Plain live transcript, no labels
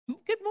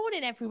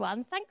morning,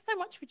 everyone. Thanks so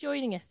much for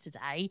joining us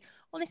today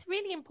on this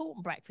really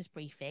important breakfast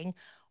briefing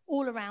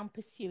all around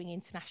pursuing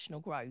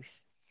international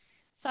growth.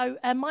 So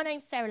my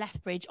name's Sarah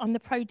Lethbridge. I'm the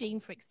Pro Dean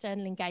for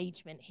External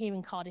Engagement here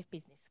in Cardiff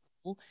Business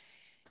School.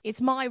 It's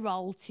my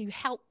role to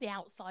help the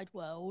outside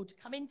world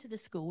come into the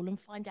school and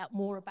find out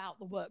more about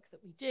the work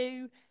that we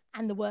do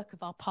and the work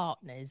of our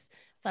partners.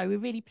 So we're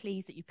really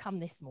pleased that you've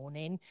come this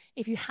morning.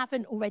 If you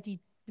haven't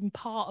already been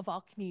part of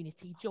our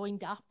community,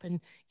 joined up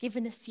and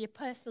given us your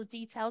personal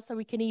details so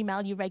we can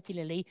email you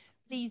regularly,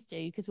 please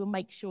do, because we'll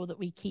make sure that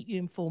we keep you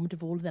informed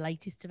of all of the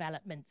latest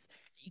developments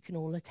that you can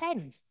all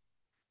attend.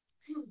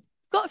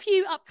 Got a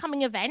few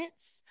upcoming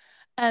events.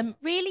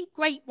 Really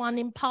great one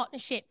in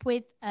partnership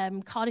with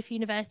Cardiff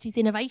University's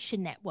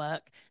Innovation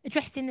Network,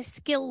 addressing the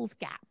skills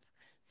gap.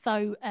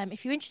 So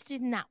if you're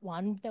interested in that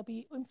one, there'll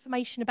be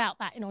information about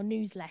that in our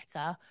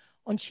newsletter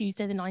on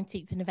Tuesday the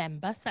 19th of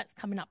November, so that's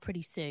coming up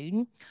pretty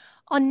soon.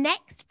 Our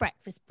next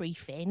breakfast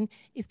briefing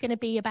is going to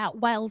be about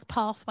Wales'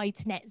 pathway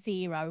to net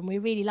zero, and we're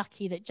really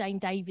lucky that Jane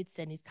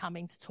Davidson is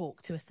coming to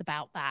talk to us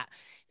about that.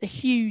 It's a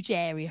huge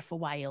area for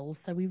Wales,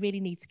 so we really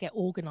need to get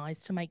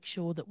organised to make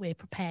sure that we're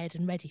prepared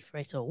and ready for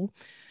it all.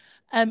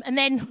 And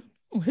then,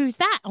 who's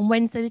that? On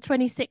Wednesday the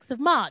 26th of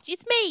March,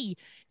 it's me.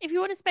 If you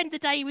want to spend the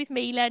day with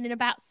me learning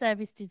about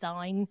service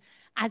design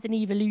as an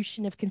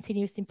evolution of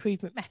continuous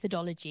improvement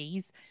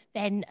methodologies,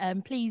 then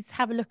please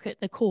have a look at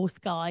the course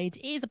guide.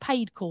 It is a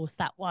paid course,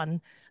 that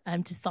one,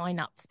 to sign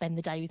up to spend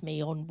the day with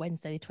me on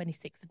Wednesday the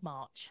 26th of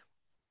March.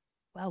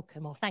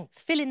 Welcome, or thanks.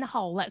 Fill in the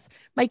hole. That's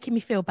making me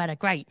feel better.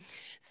 Great.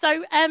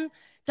 So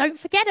don't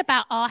forget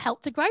about our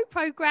Help to Grow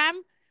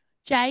programme.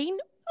 Jane,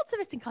 lots of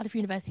us in Cardiff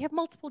University have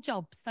multiple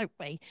jobs, don't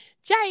we?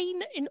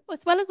 Jane,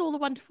 as well as all the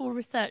wonderful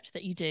research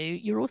that you do,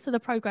 you're also the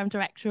programme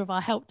director of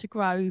our Help to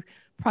Grow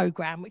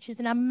programme, which is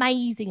an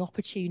amazing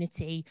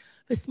opportunity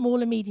for small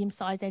and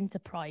medium-sized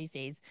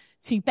enterprises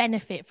to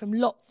benefit from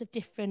lots of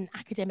different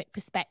academic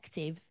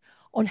perspectives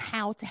on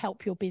how to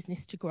help your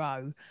business to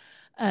grow.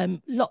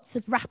 Lots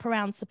of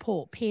wraparound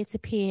support,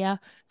 peer-to-peer,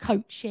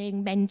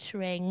 coaching,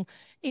 mentoring.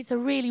 It's a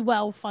really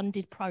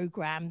well-funded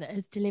programme that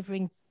is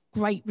delivering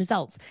great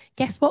results.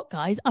 Guess what,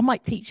 guys? I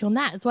might teach you on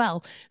that as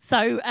well.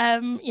 So,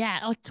 yeah,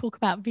 I'll talk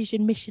about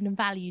vision, mission and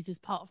values as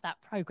part of that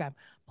programme.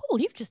 Paul,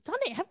 you've just done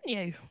it, haven't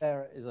you?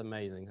 Sarah is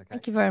amazing. Okay.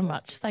 Thank you very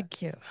much.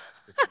 Thank you.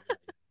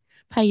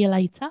 Pay you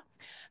later.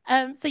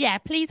 So yeah,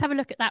 please have a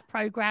look at that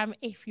programme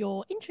if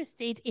you're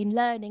interested in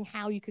learning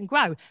how you can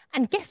grow.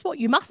 And guess what?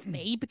 You must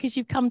be, because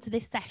you've come to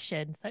this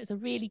session. So it's a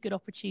really good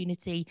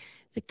opportunity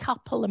to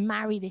couple and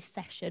marry this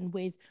session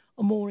with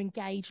a more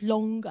engaged,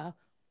 longer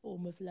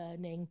form of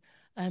learning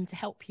to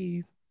help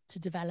you to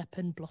develop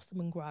and blossom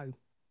and grow.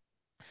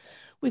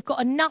 We've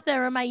got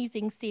another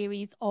amazing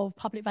series of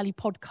public value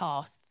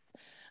podcasts.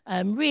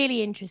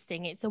 Really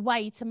interesting. It's a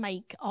way to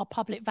make our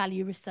public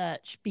value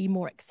research be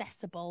more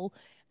accessible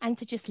and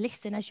to just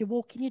listen as you're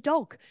walking your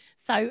dog.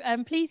 So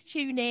please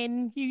tune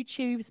in,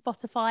 YouTube,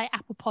 Spotify,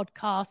 Apple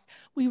Podcasts.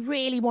 We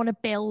really want to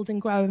build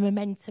and grow a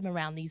momentum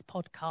around these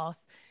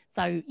podcasts.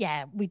 So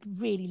yeah, we'd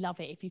really love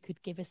it if you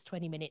could give us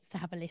 20 minutes to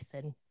have a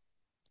listen.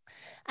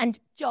 And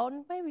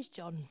John, where is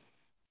John?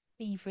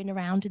 Beavering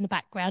around in the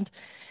background.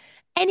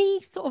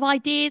 Any sort of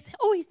ideas?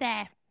 Oh, he's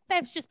there.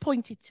 Bev's just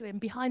pointed to him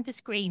behind the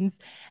screens.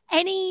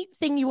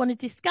 Anything you want to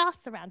discuss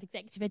around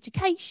executive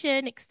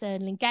education,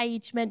 external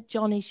engagement,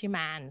 John is your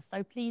man.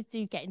 So please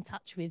do get in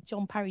touch with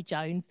John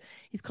Parry-Jones.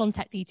 His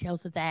contact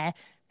details are there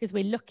because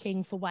we're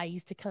looking for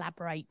ways to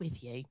collaborate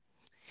with you.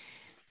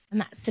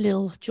 And that's the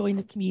little join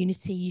the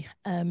community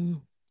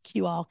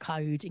QR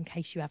code in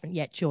case you haven't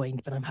yet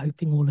joined, but I'm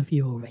hoping all of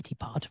you are already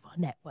part of our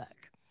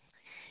network.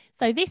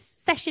 So this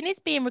session is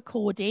being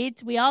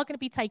recorded. We are going to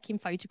be taking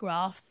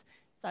photographs.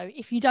 So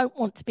if you don't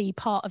want to be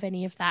part of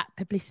any of that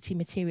publicity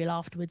material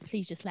afterwards,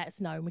 please just let us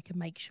know and we can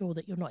make sure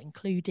that you're not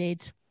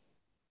included.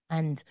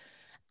 And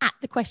at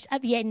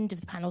the end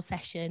of the panel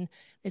session,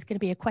 there's going to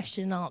be a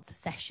question and answer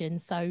session.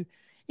 So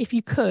if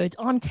you could,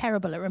 I'm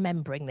terrible at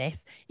remembering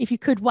this, if you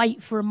could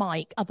wait for a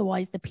mic,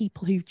 otherwise the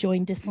people who've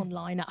joined us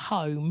online at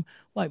home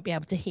won't be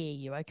able to hear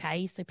you,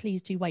 okay? So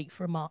please do wait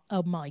for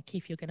a mic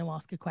if you're going to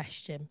ask a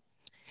question.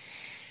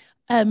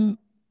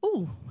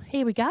 Oh,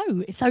 here we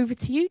go. It's over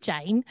to you,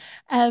 Jane.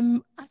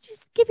 I'll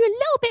just give you a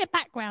little bit of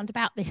background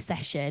about this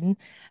session.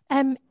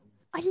 I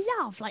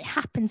love like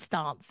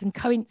happenstance and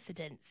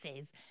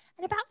coincidences.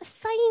 And about the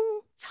same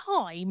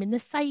time in the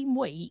same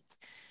week,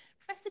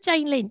 Professor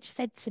Jane Lynch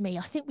said to me,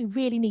 I think we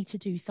really need to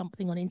do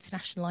something on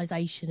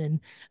internationalisation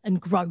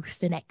and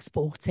growth and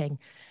exporting.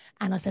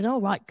 And I said, all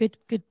right, good,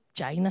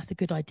 Jane, that's a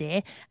good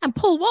idea. And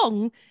Paul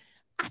Wong,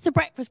 at a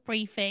breakfast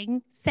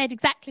briefing, said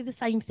exactly the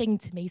same thing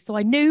to me. So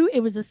I knew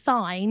it was a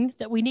sign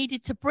that we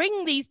needed to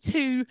bring these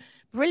two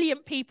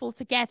brilliant people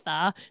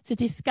together to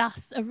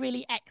discuss a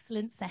really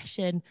excellent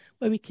session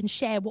where we can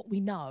share what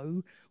we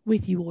know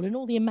with you all and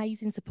all the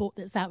amazing support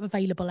that's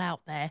available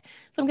out there.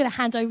 So I'm going to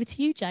hand over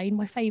to you, Jane,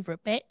 my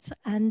favourite bit,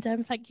 and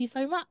thank you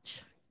so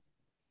much.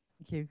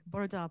 Thank you.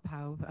 Bore da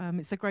pawb.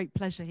 It's a great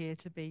pleasure here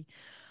to be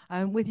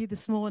with you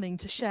this morning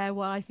to share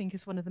what I think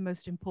is one of the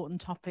most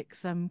important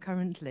topics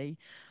currently.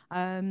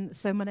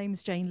 So my name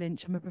is Jane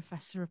Lynch. I'm a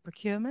professor of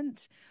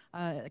procurement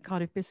at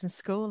Cardiff Business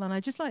School, and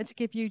I'd just like to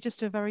give you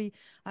just a very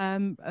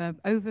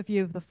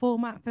overview of the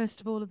format,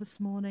 first of all, of this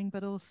morning,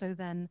 but also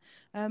then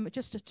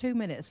just 2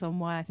 minutes on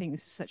why I think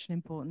this is such an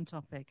important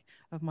topic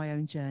of my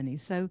own journey.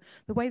 So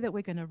the way that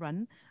we're going to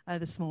run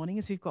this morning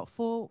is we've got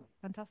 4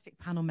 fantastic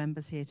panel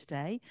members here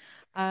today,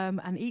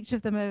 and each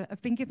of them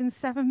have been given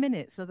 7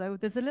 minutes, although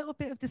there's a little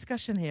bit of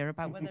discussion here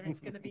about whether it's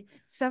going to be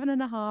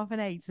 7.5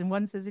 and 8, and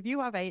one says, if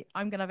you have 8,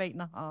 I'm going to have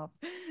 8.5.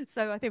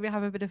 So I think we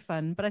have a bit of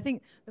fun, but I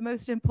think the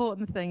most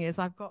important thing is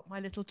I've got my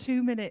little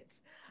 2-minute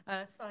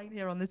sign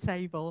here on the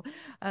table.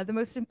 The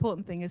most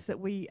important thing is that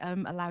we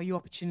allow you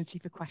opportunity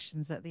for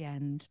questions at the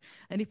end.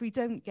 And if we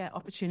don't get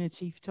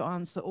opportunity to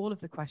answer all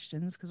of the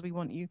questions, because we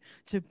want you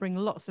to bring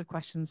lots of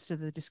questions to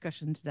the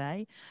discussion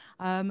today,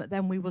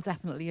 then we will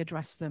definitely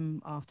address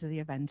them after the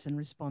event and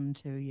respond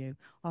to you.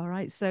 All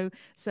right, so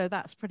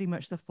that's pretty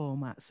much the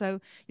format. So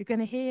you're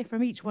going to hear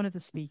from each one of the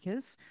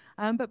speakers.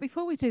 But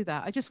before we do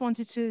that, I just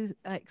wanted to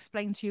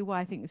explain to you why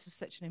I think this is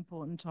such an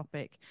important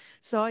topic.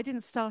 So I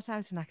didn't start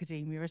out in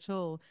academia at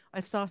all.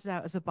 I started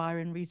out as a buyer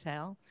in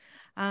retail.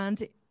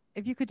 And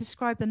if you could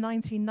describe the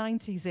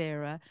 1990s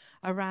era,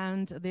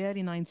 around the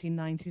early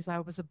 1990s, I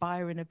was a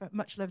buyer in a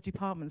much loved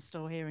department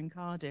store here in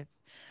Cardiff.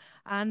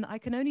 And I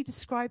can only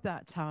describe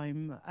that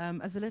time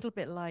as a little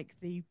bit like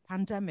the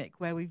pandemic,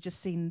 where we've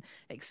just seen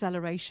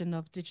acceleration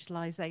of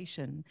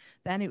digitalization.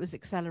 Then it was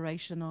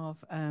acceleration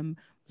of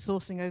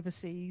sourcing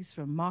overseas,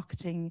 from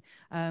marketing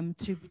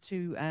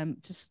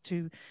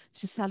to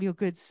sell your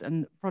goods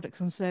and products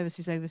and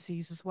services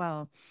overseas as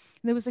well.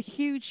 And there was a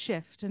huge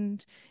shift,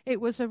 and it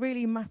was a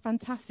really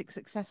fantastic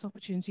success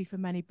opportunity for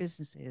many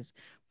businesses,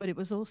 but it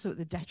was also at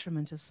the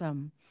detriment of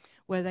some,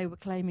 where they were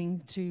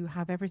claiming to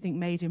have everything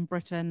made in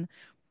Britain,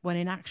 when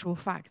in actual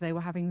fact they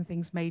were having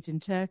things made in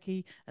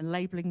Turkey and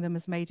labeling them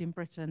as made in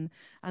Britain,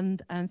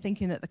 and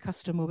thinking that the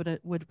customer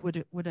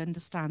would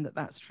understand that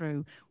that's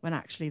true, when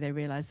actually they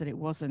realized that it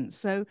wasn't.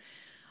 So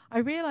I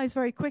realized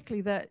very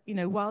quickly that, you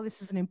know, while this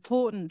is an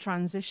important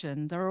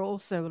transition, there are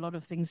also a lot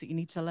of things that you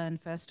need to learn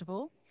first of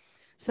all.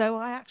 So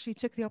I actually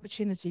took the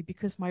opportunity,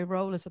 because my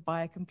role as a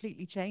buyer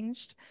completely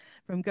changed,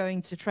 from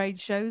going to trade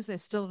shows, they're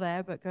still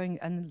there, but going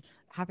and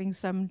having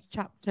some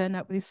chap turn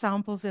up with his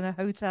samples in a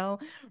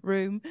hotel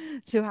room,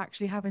 to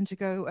actually having to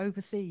go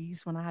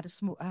overseas when I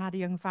had a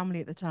young family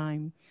at the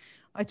time.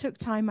 I took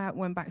time out,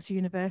 went back to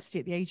university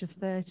at the age of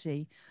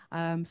 30,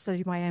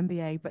 studied my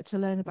MBA, but to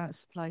learn about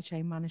supply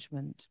chain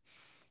management.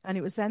 And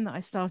it was then that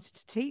I started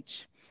to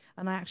teach.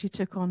 And I actually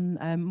took on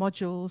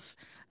modules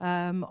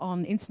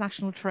on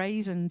international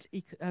trade and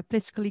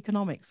political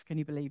economics. Can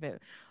you believe it?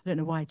 I don't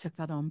know why I took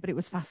that on, but it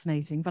was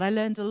fascinating. But I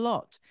learned a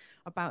lot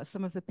about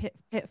some of the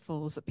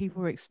pitfalls that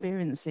people were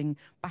experiencing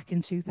back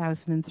in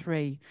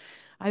 2003.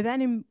 I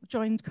then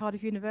joined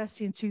Cardiff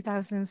University in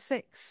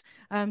 2006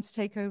 to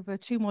take over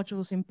 2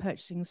 modules in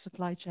purchasing and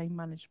supply chain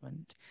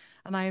management.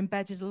 And I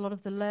embedded a lot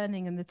of the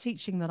learning and the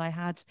teaching that I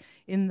had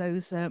in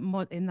those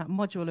in that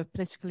module of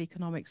political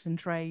economics and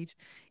trade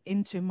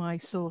into my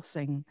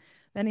sourcing.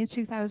 Then in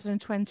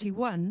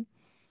 2021,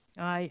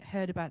 I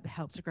heard about the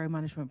Help to Grow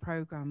Management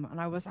Programme,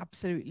 and I was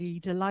absolutely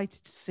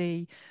delighted to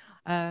see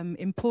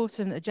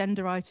important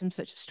agenda items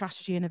such as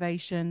strategy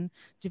innovation,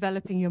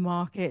 developing your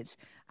market,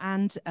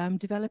 and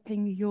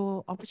developing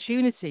your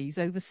opportunities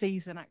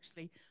overseas. And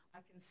actually, I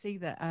can see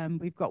that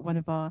we've got one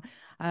of our,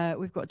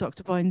 we've got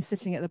Dr. Boyne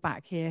sitting at the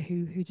back here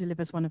who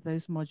delivers one of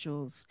those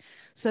modules.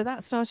 So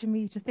that started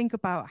me to think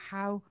about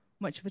how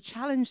much of a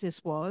challenge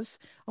this was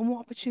and what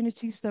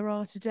opportunities there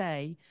are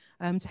today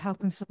to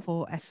help and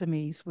support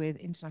SMEs with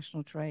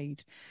international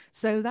trade.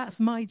 So that's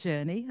my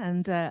journey,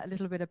 and a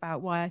little bit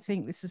about why I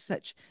think this is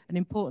such an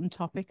important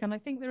topic. And I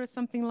think there is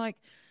something like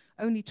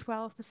only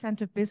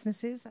 12% of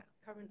businesses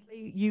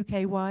currently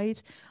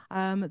UK-wide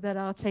that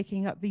are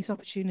taking up these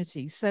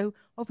opportunities. So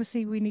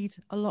obviously we need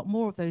a lot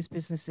more of those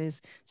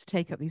businesses to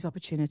take up these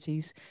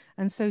opportunities.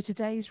 And so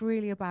today is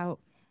really about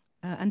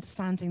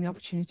understanding the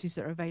opportunities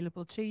that are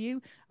available to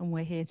you, and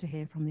we're here to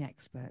hear from the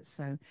experts.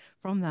 So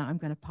from that, I'm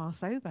going to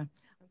pass over.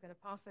 I'm going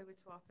to pass over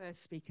to our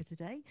first speaker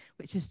today,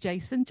 which is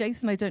Jason.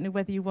 Jason, I don't know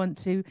whether you want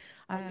to...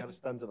 I'm going to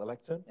stand at the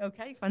lectern.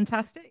 Okay,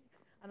 fantastic.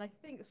 And I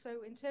think,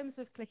 so in terms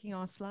of clicking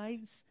our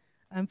slides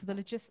for the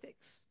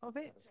logistics of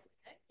it,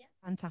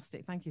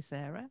 fantastic. Thank you,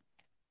 Sarah.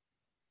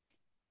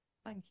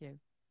 Thank you.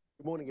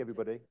 Good morning,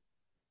 everybody.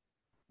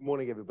 Good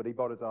morning, everybody.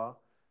 Borodar.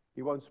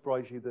 It won't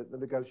surprise you that the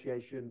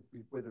negotiation,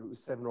 whether it was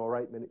 7 or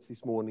 8 minutes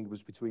this morning,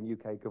 was between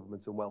UK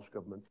government and Welsh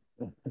government.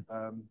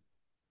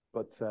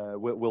 But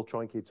we'll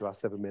try and keep to our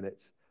 7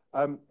 minutes.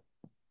 If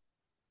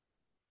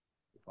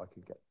I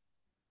could get...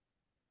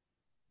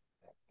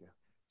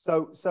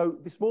 So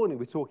this morning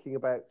we're talking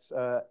about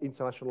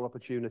international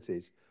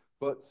opportunities,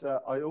 but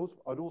I'd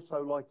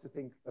also like to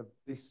think of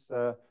this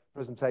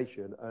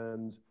presentation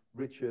and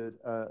Richard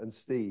and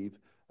Steve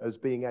as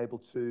being able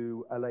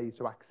to allow you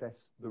to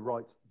access the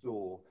right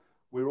door.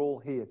 We're all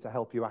here to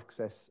help you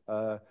access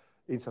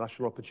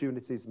international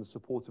opportunities and the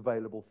support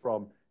available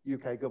from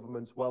UK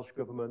government, Welsh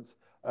government.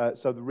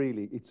 So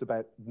really, it's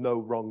about no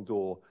wrong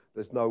door.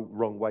 There's no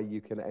wrong way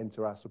you can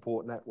enter our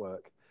support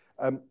network.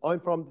 I'm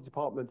from the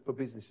Department for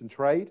Business and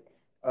Trade.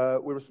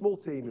 We're a small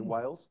team in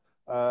Wales.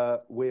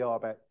 We are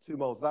about 2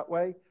 miles that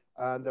way,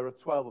 and there are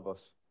 12 of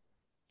us.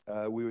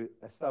 We were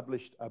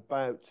established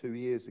about 2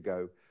 years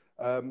ago.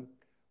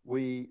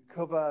 We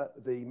cover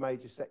the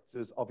major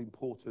sectors of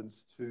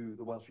importance to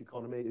the Welsh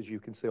economy, as you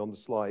can see on the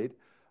slide.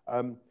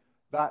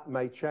 That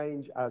may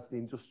change as the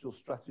industrial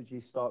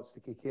strategy starts to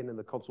kick in and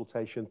the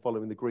consultation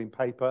following the Green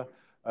Paper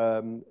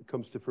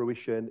comes to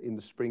fruition in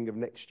the spring of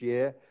next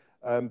year.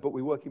 But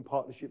we work in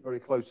partnership very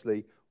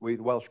closely with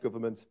Welsh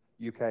Government,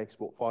 UK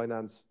Export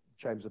Finance,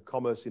 Chambers of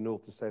Commerce in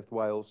North and South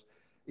Wales,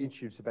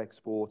 Institutes of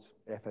Export,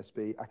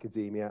 FSB,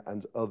 academia,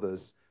 and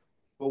others.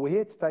 But we're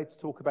here today to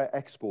talk about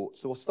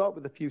exports. So we'll start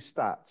with a few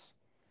stats.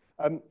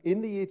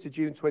 In the year to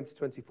June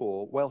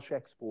 2024, Welsh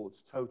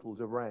exports totaled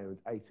around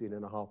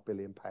 £18.5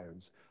 billion.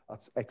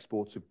 That's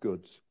exports of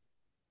goods.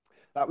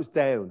 That was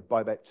down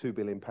by about £2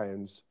 billion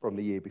from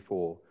the year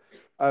before.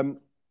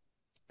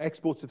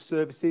 Exports of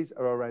services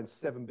are around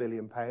 £7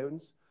 billion,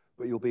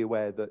 but you'll be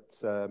aware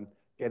that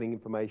getting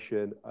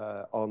information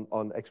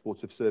on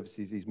exports of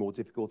services is more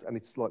difficult and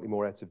it's slightly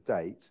more out of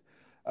date.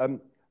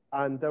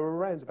 And there are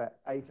around about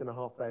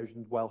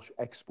 8,500 Welsh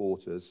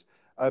exporters.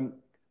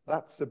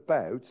 That's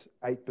about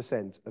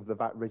 8% of the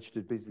VAT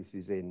registered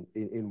businesses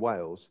in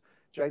Wales.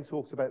 Jane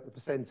talked about the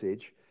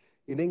percentage.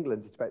 In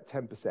England, it's about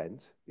 10%.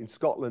 In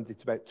Scotland,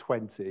 it's about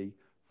 20%.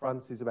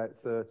 France is about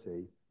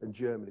 30%. And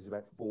Germany is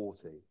about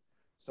 40%.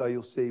 So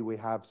you'll see we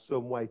have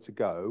some way to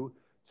go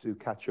to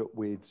catch up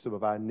with some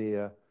of our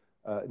near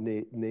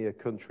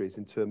countries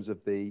in terms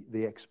of the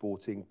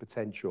exporting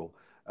potential.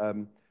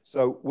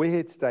 So we're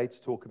here today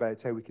to talk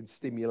about how we can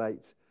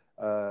stimulate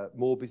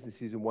more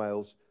businesses in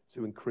Wales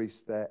to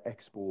increase their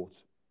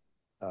exporting.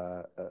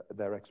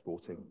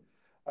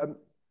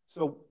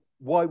 So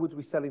why would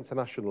we sell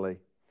internationally?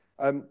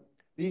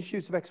 The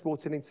Institute of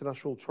Export and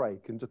International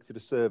Trade conducted a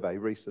survey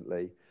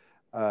recently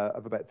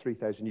of about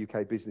 3,000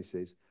 UK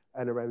businesses,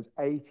 and around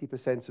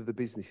 80% of the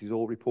businesses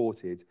all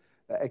reported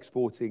that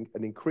exporting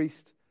had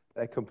increased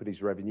their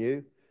company's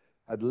revenue,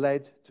 had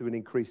led to an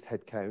increased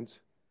headcount,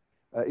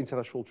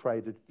 international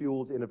trade had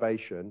fueled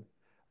innovation,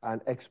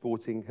 and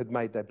exporting had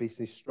made their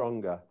business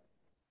stronger.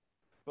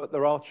 But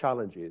there are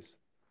challenges,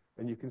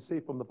 and you can see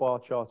from the bar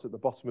chart at the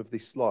bottom of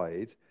this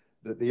slide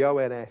that the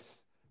ONS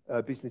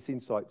Business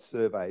Insights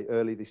survey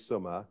early this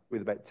summer,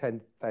 with about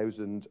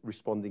 10,000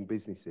 responding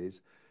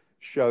businesses,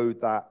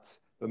 showed that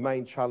the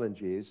main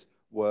challenges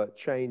were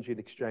change in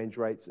exchange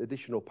rates,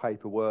 additional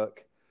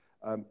paperwork,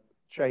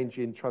 change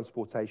in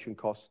transportation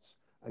costs,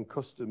 and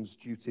customs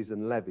duties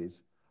and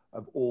levies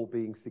of all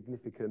being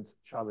significant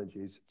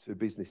challenges to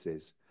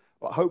businesses.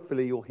 But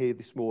hopefully you'll hear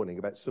this morning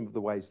about some of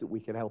the ways that we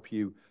can help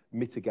you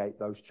mitigate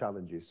those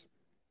challenges.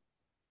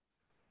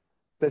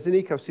 There's an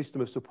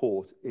ecosystem of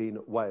support in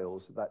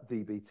Wales that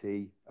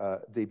DBT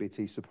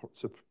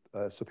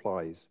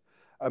supplies.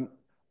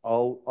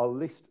 I'll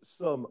list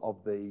some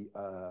of the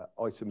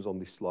items on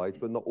this slide,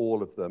 but not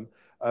all of them.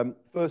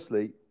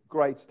 Firstly,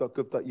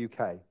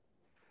 great.gov.uk.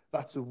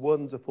 That's a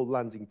wonderful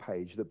landing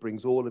page that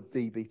brings all of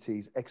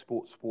DBT's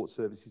export support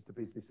services to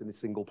business in a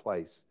single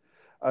place.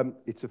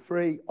 It's a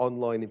free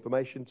online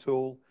information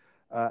tool,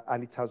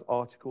 and it has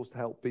articles to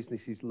help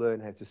businesses learn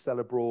how to sell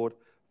abroad,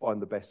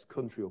 find the best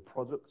country or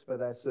product for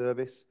their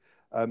service,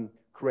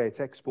 create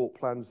export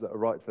plans that are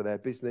right for their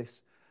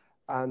business,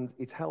 and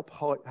it helps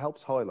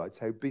highlight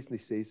how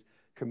businesses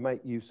can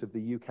make use of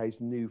the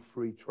UK's new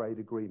free trade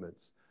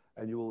agreements.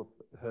 And you'll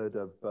have heard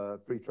of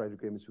free trade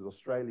agreements with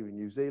Australia and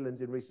New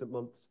Zealand in recent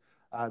months,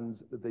 and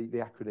the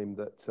acronym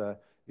that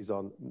is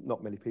on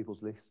not many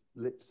people's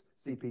lips,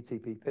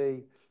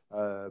 CPTPP,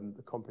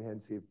 the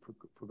Comprehensive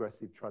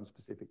Progressive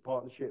Trans-Pacific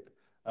Partnership.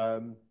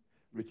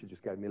 Richard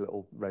just gave me a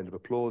little round of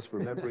applause for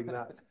remembering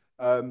that.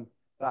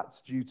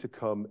 That's due to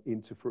come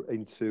into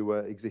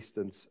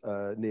existence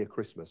near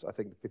Christmas, I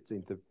think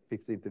the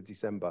 15th of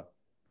December.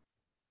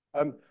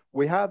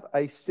 We have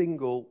a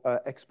single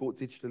export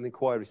digital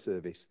inquiry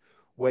service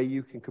where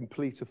you can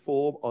complete a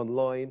form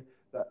online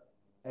that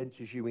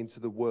enters you into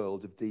the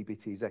world of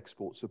DBT's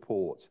export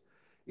support.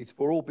 It's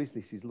for all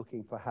businesses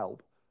looking for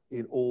help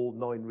in all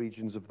 9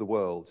 regions of the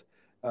world.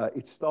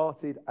 It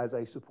started as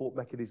a support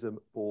mechanism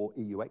for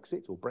EU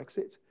exit or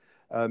Brexit.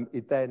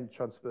 It then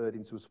transferred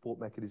into a support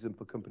mechanism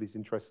for companies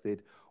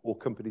interested or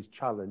companies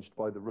challenged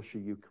by the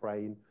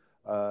Russia-Ukraine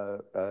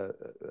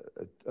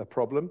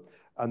problem.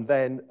 And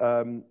then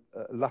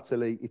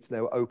latterly, it's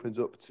now opened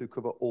up to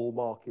cover all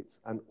markets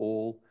and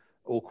all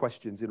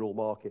questions in all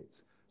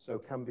markets. So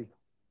it can be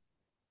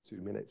 2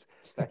 minutes.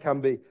 There can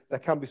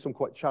be some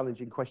quite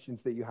challenging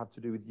questions that you have to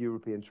do with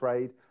European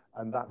trade,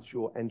 and that's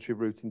your entry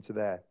route into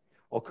there.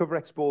 I'll cover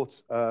Export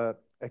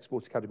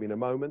Academy in a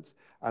moment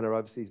and our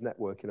overseas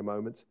network in a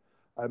moment.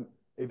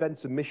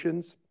 Events and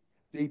missions.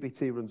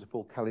 DBT runs a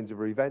full calendar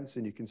of events,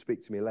 and you can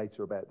speak to me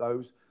later about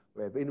those.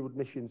 We have inward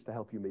missions to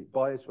help you meet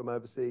buyers from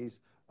overseas,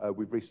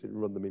 We've recently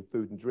run them in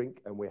food and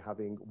drink, and we're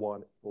having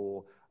one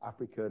for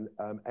African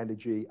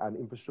energy and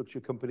infrastructure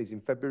companies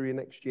in February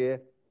next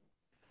year.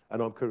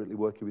 And I'm currently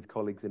working with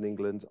colleagues in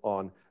England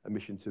on a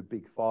mission to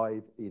Big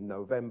Five in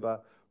November,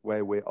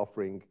 where we're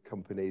offering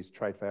companies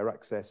trade fair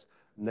access,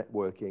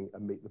 networking,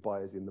 and meet the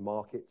buyers in the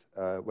market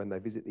when they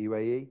visit the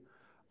UAE.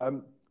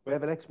 We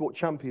have an export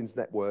champions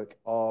network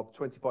of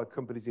 25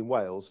 companies in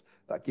Wales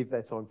that give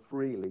their time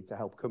freely to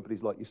help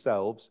companies like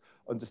yourselves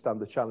understand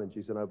the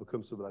challenges and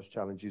overcome some of those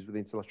challenges with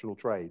international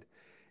trade.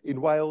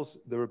 In Wales,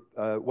 there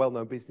are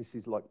well-known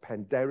businesses like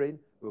Penderyn,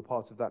 who are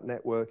part of that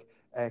network,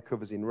 Air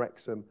Covers in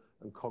Wrexham,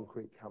 and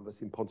Concrete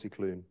Canvas in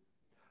Pontyclun.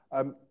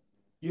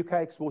 UK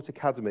Export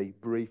Academy,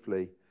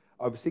 briefly.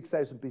 Over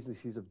 6,000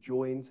 businesses have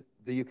joined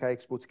the UK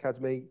Export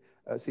Academy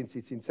since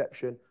its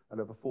inception, and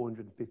over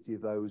 450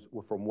 of those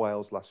were from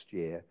Wales last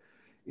year.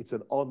 It's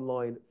an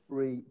online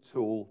free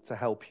tool to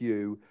help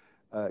you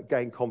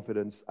gain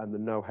confidence and the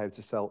know-how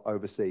to sell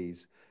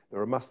overseas. There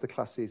are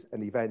masterclasses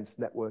and events,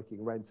 networking,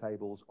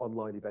 roundtables,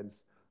 online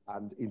events,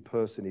 and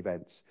in-person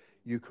events.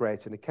 You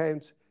create an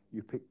account,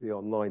 you pick the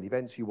online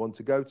events you want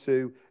to go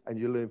to, and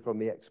you learn from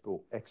the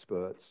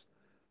experts.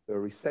 There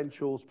are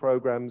essentials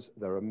programs,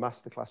 there are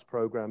masterclass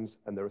programs,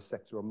 and there are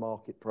sector and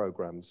market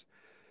programs.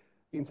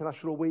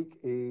 International Week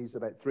is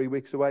about 3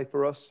 weeks away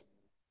for us,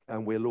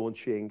 and we're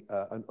launching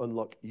an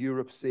Unlock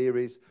Europe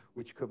series,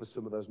 which covers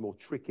some of those more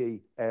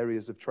tricky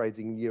areas of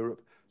trading in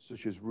Europe,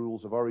 such as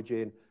rules of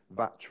origin,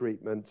 VAT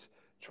treatment,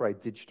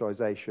 trade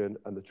digitization,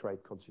 and the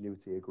trade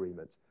continuity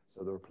agreement.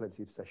 So there are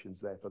plenty of sessions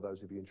there for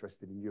those of you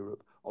interested in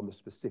Europe on the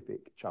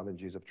specific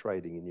challenges of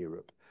trading in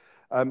Europe.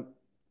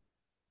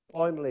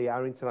 Finally,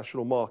 our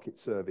international market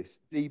service,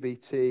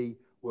 DBT,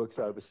 works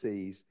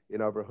overseas in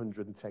over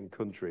 110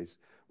 countries.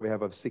 We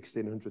have over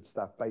 1,600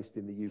 staff based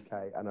in the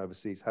UK and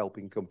overseas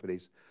helping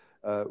companies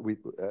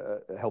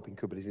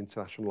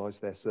internationalise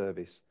their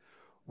service.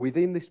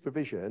 Within this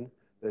provision,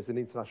 there's an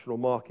international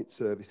market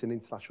service and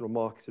international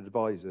market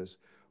advisors,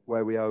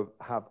 where we have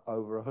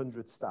over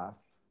 100 staff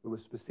who are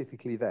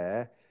specifically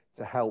there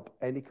to help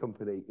any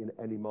company in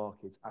any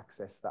market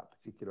access that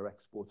particular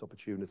export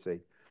opportunity.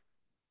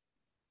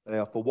 They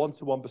offer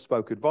one-to-one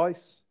bespoke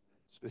advice,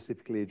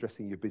 specifically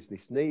addressing your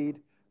business need,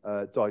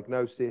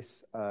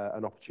 diagnosis,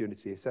 and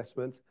opportunity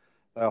assessment.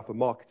 They offer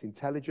market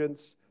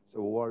intelligence, so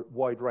a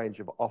wide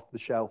range of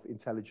off-the-shelf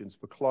intelligence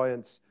for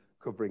clients,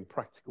 covering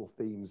practical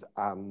themes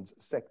and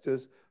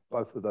sectors.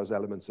 Both of those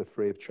elements are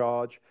free of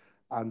charge.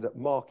 And at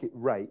market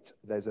rate,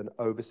 there's an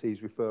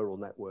overseas referral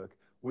network.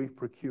 We've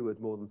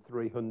procured more than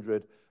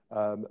 300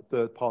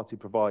 third-party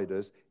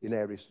providers in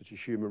areas such as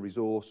human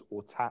resource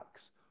or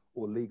tax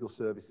or legal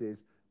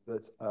services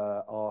that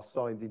are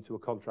signed into a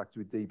contract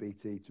with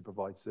DBT to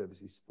provide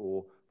services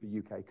for the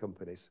UK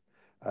companies.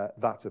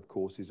 That, of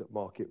course, is at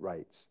market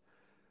rates.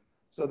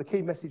 So the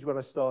key message when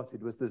I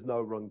started was there's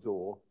no wrong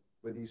door.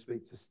 Whether you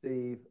speak to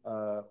Steve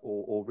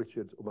or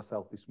Richard or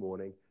myself this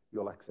morning,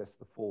 you'll access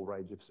the full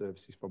range of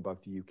services from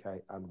both the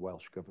UK and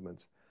Welsh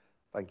government.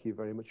 Thank you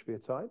very much for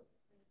your time.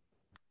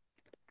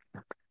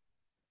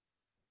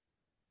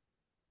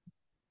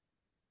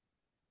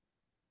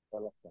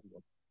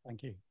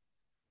 Thank you.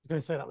 I was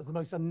going to say that was the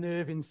most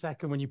unnerving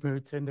second when you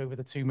turned over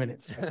the 2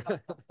 minutes.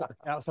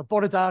 So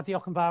Bore da,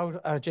 diolch yn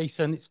fawr,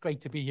 Jason, it's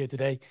great to be here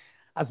today.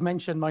 As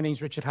mentioned, my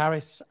name's Richard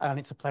Harris, and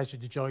it's a pleasure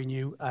to join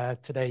you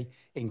today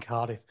in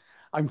Cardiff.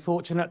 I'm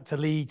fortunate to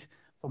lead,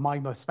 from my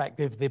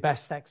perspective, the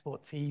best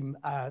export team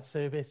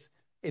service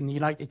in the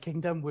United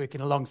Kingdom,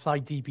 working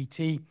alongside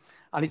DBT.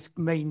 And it's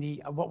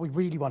mainly what we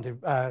really want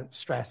to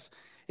stress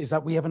is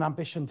that we have an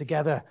ambition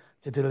together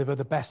to deliver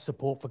the best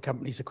support for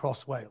companies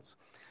across Wales.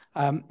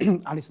 And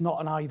it's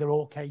not an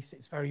either-or case.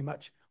 It's very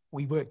much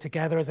we work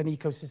together as an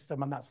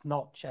ecosystem, and that's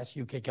not just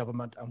UK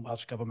government and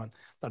Welsh government.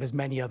 That is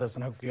many others,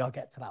 and hopefully I'll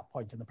get to that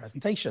point in the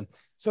presentation.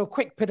 So a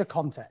quick bit of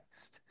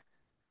context.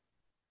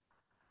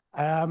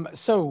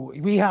 So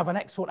we have an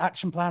export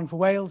action plan for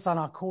Wales, and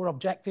our core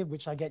objective,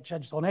 which I get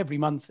judged on every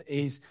month,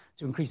 is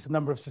to increase the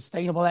number of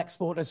sustainable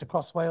exporters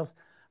across Wales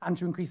and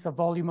to increase the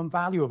volume and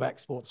value of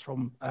exports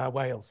from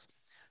Wales.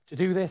 To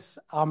do this,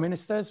 our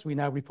ministers, we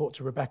now report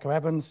to Rebecca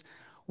Evans,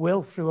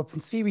 will, through a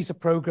series of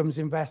programmes,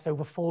 invest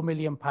over £4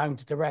 million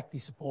to directly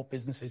support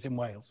businesses in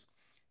Wales.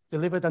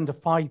 Delivered under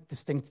 5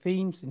 distinct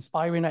themes: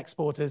 inspiring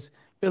exporters,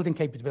 building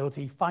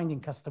capability, finding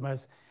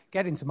customers,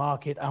 getting to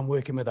market, and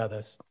working with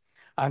others.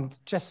 And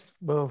just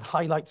we'll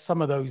highlight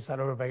some of those that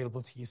are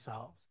available to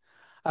yourselves.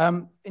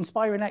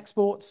 Inspiring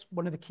exports,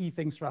 one of the key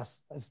things for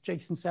us, as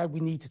Jason said, we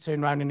need to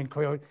turn around and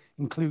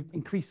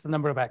increase the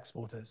number of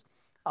exporters.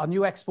 Our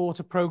new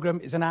exporter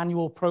programme is an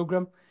annual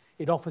programme.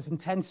 It offers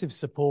intensive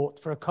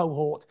support for a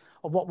cohort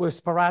of what were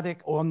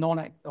sporadic or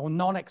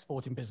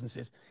non-exporting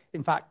businesses,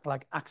 in fact,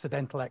 like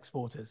accidental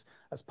exporters.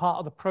 As part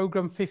of the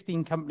programme,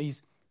 15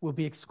 companies will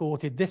be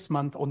escorted this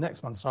month, or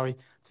next month, sorry,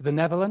 to the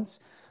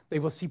Netherlands. They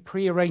will see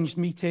pre-arranged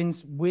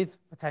meetings with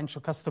potential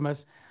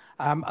customers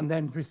and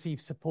then receive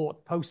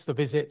support post the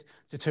visit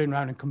to turn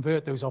around and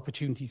convert those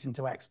opportunities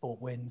into export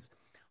wins.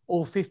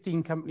 All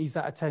 15 companies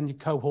that attended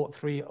cohort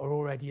 3 are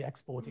already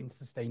exporting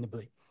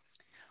sustainably.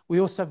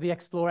 We also have the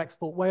Explore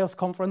Export Wales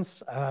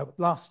conference.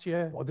 Last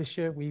year or this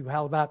year, we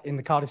held that in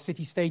the Cardiff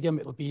City Stadium.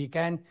 It'll be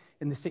again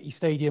in the City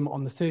Stadium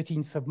on the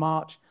 13th of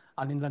March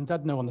and in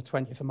Llandudno on the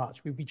 20th of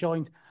March. We'll be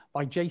joined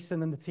by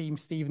Jason and the team,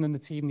 Stephen and the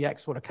team, the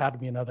Export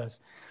Academy and others.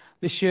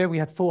 This year, we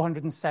had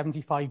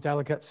 475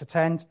 delegates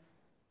attend.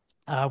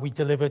 We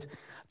delivered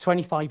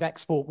 25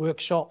 export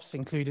workshops,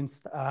 including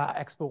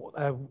export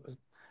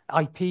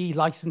IP,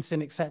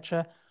 licensing,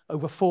 etc.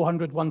 Over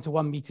 400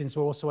 one-to-one meetings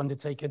were also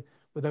undertaken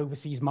with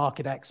overseas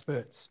market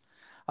experts.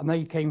 And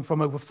they came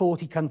from over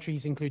 40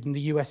 countries, including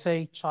the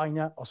USA,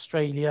 China,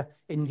 Australia,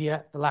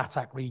 India, the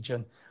LATAC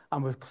region,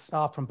 and with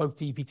staff from both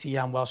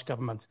DBT and Welsh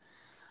Government.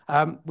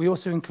 We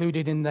also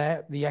included in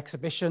there the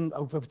exhibition,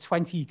 over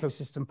 20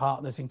 ecosystem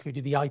partners,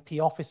 including the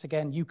IP Office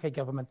again, UK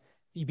Government,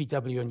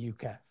 DBW and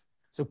UK.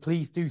 So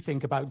please do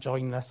think about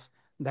joining us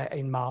there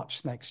in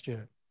March next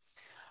year.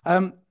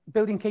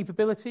 Building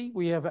capability,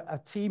 we have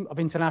a team of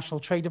international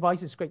trade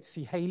advisors. It's great to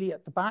see Hayley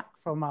at the back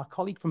from our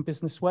colleague from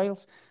Business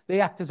Wales. They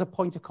act as a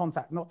point of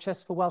contact, not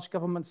just for Welsh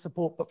Government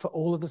support, but for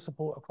all of the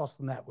support across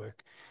the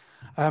network.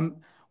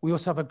 We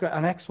also have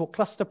an export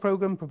cluster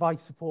program,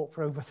 provides support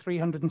for over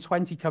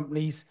 320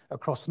 companies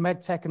across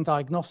medtech and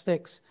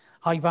diagnostics,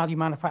 high-value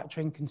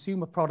manufacturing,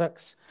 consumer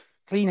products,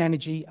 clean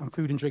energy, and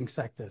food and drink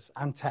sectors,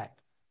 and tech.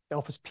 It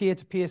offers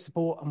peer-to-peer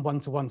support and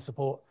one-to-one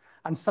support,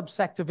 and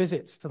subsector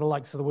visits to the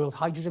likes of the World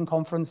Hydrogen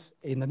Conference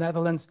in the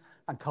Netherlands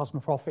and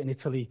Cosmoprof in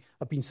Italy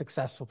have been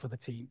successful for the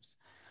teams.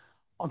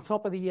 On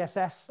top of the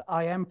ESS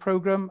IM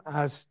program,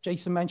 as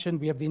Jason mentioned,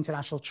 we have the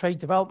International Trade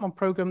Development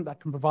Program that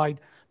can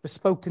provide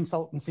bespoke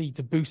consultancy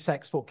to boost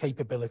export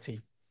capability.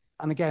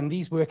 And again,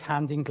 these work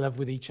hand in glove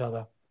with each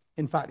other.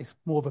 In fact, it's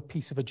more of a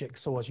piece of a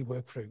jigsaw as you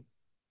work through.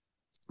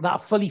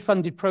 That fully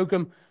funded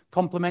program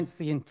complements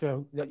the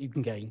info that you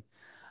can gain.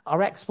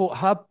 Our export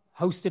hub,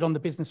 hosted on the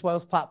Business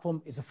Wales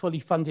platform, is a fully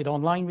funded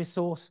online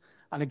resource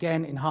and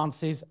again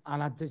enhances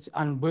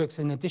and works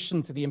in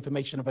addition to the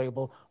information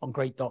available on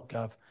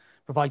great.gov.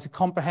 Provides a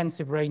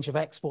comprehensive range of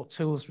export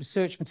tools,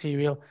 research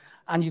material,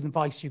 and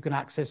advice you can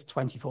access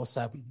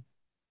 24/7.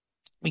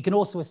 We can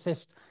also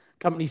assist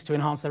companies to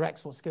enhance their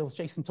export skills.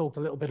 Jason talked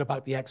a little bit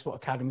about the Export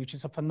Academy, which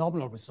is a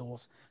phenomenal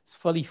resource. It's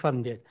fully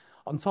funded.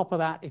 On top of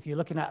that, if you're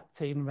looking at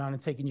turning around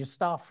and taking your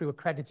staff through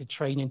accredited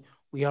training,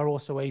 we are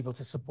also able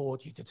to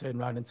support you to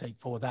turn around and take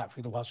forward that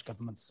through the Welsh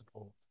Government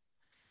support.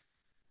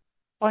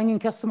 Finding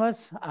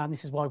customers, and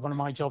this is why one of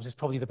my jobs is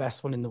probably the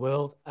best one in the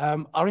world.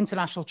 Our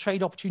International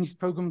Trade Opportunities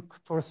Program,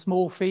 for a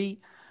small fee,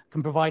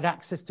 can provide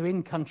access to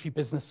in-country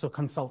business or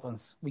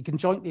consultants. We can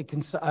jointly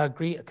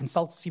agree a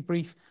consultancy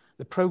brief.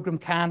 The program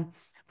can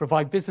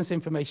provide business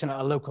information at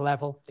a local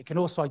level. It can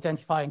also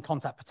identify and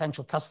contact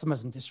potential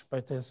customers and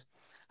distributors.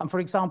 And for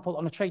example,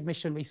 on a trade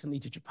mission recently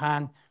to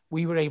Japan,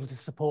 we were able to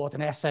support an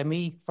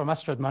SME from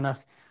Ystrad Mynach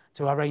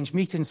to arrange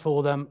meetings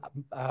for them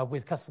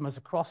with customers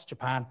across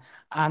Japan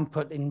and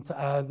put into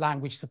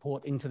language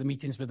support into the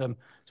meetings with them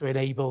to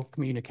enable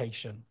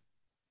communication.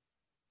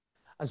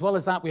 As well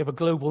as that, we have a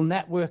global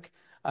network,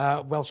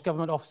 Welsh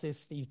Government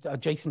offices.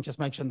 Jason just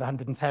mentioned the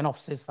 110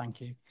 offices,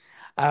 thank you.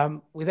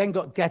 We then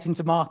got Get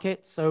Into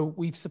Market. So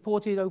we've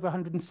supported over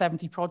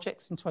 170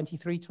 projects in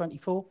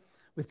 23-24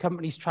 with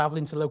companies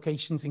traveling to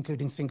locations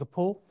including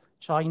Singapore,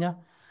 China,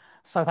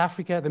 South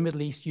Africa, the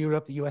Middle East,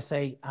 Europe, the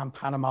USA, and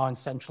Panama and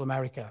Central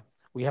America.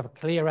 We have a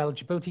clear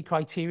eligibility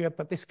criteria,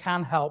 but this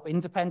can help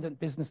independent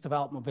business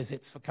development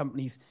visits for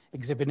companies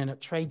exhibiting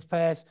at trade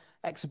fairs,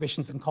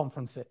 exhibitions, and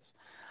conferences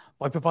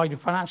by providing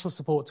financial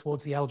support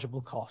towards the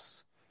eligible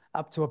costs,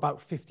 up to about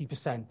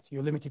 50%.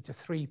 You're limited to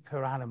 3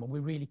 per annum, and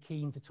we're really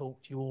keen to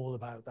talk to you all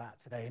about that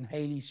today. And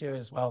Hayley's here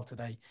as well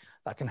today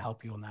that can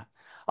help you on that.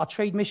 Our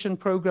trade mission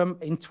program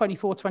in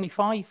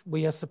 24-25,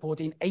 we are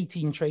supporting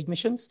 18 trade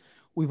missions.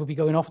 We will be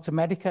going off to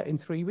Medica in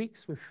 3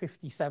 weeks with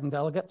 57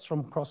 delegates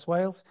from across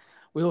Wales.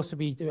 We'll also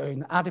be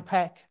doing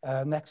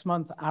ADIPEC next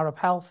month, Arab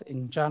Health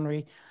in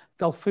January,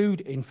 Gulf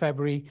Food in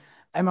February,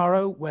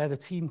 MRO, where the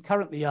team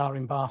currently are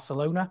in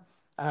Barcelona,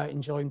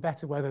 enjoying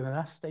better weather than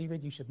us.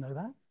 David, you should know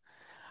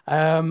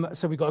that.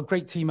 So we've got a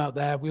great team out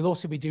there. We'll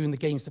also be doing the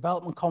Games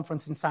Development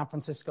Conference in San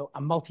Francisco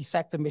and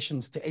multi-sector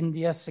missions to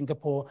India,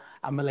 Singapore,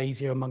 and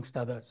Malaysia, amongst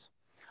others.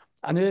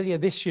 And earlier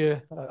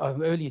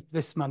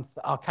this month,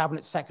 our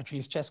Cabinet Secretary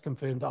has just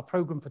confirmed our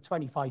program for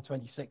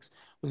 25-26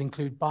 will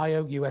include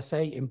Bio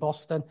USA in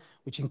Boston,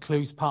 which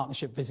includes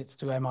partnership visits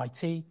to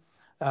MIT,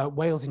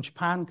 Wales in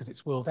Japan, because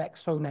it's World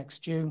Expo next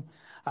June,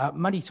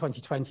 Money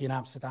 2020 in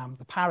Amsterdam,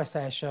 the Paris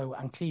Air Show,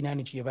 and clean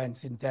energy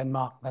events in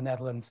Denmark, the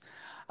Netherlands,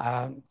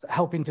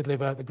 helping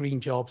deliver the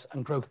green jobs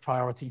and growth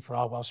priority for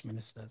our Welsh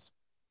ministers.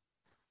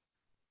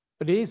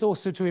 But it is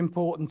also too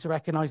important to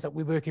recognise that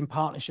we work in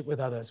partnership with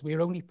others. We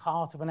are only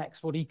part of an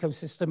export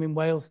ecosystem in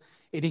Wales.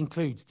 It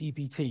includes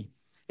DBT.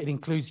 It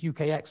includes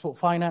UK Export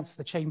Finance,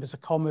 the Chambers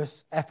of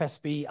Commerce,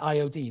 FSB,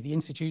 IOD, the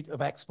Institute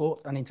of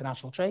Export and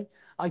International Trade,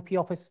 IP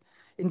Office,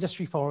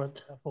 Industry for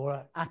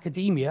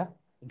Academia,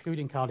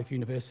 including Cardiff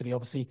University,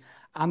 obviously,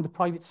 and the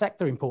private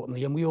sector,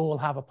 importantly, and we all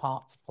have a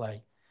part to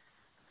play.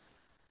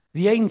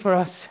 The aim for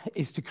us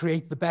is to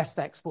create the best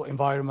export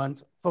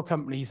environment for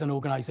companies and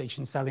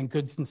organisations selling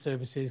goods and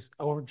services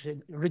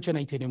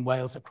originated in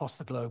Wales across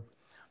the globe.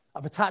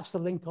 I've attached a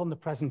link on the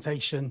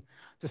presentation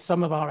to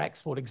some of our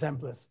export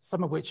exemplars,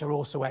 some of which are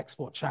also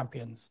export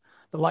champions.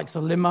 The likes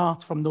of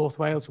Limart from North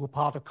Wales, who were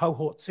part of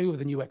cohort 2 of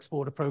the new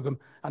exporter programme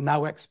and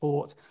now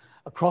export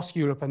across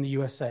Europe and the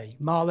USA.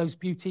 Marlowe's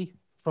Beauty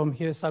from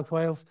here, South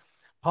Wales,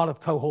 part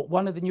of cohort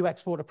 1 of the new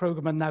exporter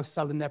programme and now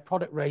selling their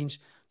product range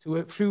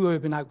through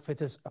Urban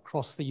Outfitters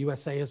across the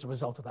USA as a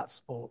result of that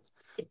support.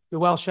 The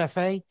Welsh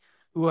FA,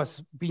 who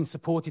has been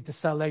supported to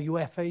sell their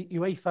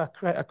UEFA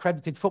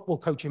accredited football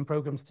coaching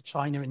programs to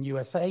China and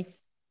USA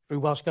through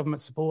Welsh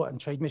Government support and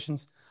trade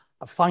missions.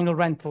 Final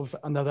Rentals,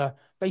 another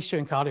based here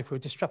in Cardiff, who are a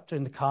disruptor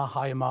in the car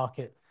hire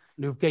market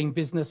and who have gained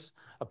business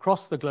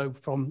across the globe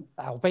from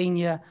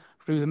Albania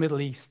through the Middle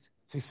East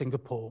to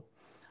Singapore.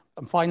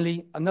 And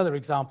finally, another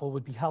example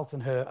would be Health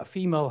and Her, a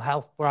female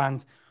health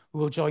brand who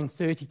will join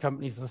 30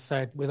 companies, as I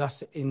said, with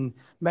us in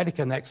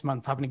Medica next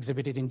month, having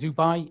exhibited in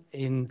Dubai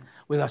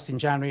with us in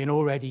January, and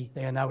already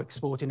they are now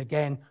exporting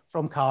again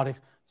from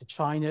Cardiff to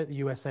China, the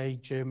USA,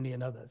 Germany,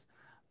 and others.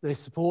 The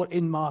support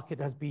in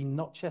market has been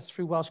not just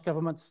through Welsh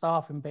Government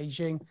staff in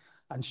Beijing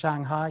and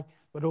Shanghai,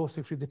 but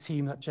also through the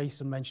team that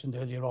Jason mentioned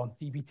earlier on.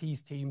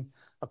 DBT's team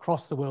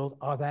across the world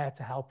are there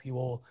to help you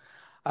all.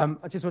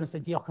 I just want to say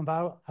diolch yn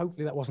fawr.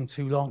 Hopefully that wasn't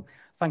too long.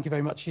 Thank you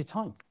very much for your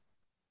time.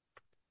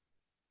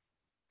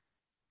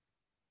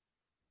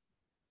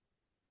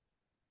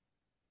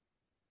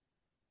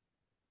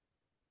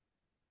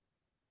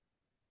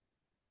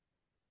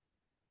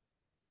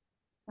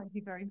 Thank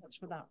you very much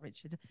for that,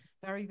 Richard.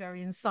 Very,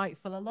 very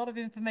insightful. A lot of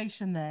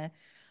information there.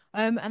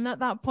 And at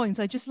that point,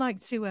 I'd just like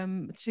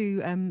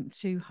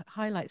to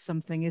highlight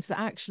something is that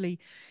actually,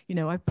 you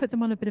know, I've put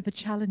them on a bit of a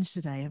challenge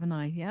today, haven't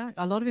I? Yeah,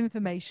 a lot of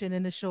information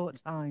in a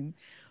short time.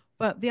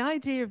 But the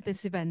idea of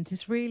this event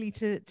is really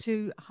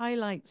to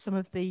highlight some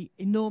of the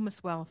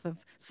enormous wealth of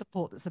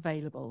support that's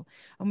available.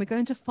 And we're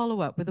going to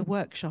follow up with a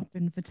workshop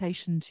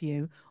invitation to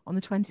you on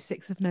the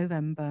 26th of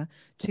November,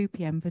 2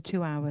 p.m. for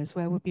 2 hours,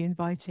 where we'll be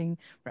inviting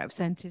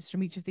representatives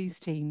from each of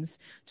these teams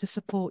to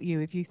support you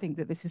if you think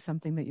that this is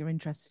something that you're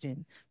interested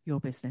in,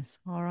 your business.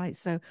 All right,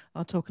 so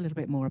I'll talk a little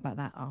bit more about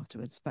that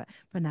afterwards. But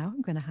for now,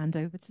 I'm going to hand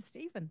over to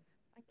Stephen.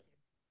 Thank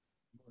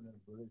you. Morning,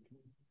 everybody.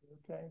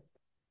 Okay.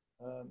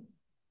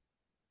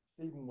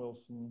 Stephen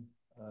Wilson,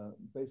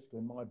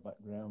 basically my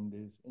background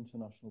is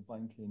international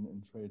banking and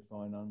trade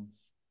finance.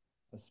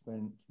 I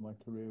spent my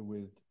career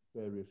with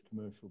various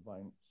commercial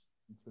banks,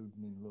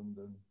 including in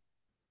London,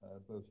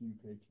 both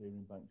UK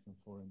clearing banks and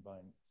foreign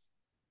banks.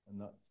 And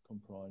that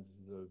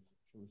comprises of,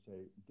 shall we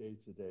say,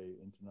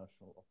 day-to-day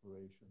international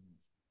operations,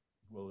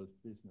 as well as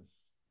business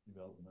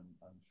development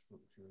and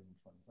structuring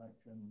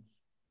transactions.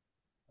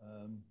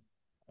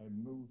 I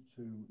moved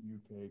to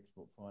UK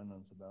Export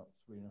Finance about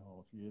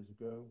 3.5 years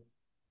ago.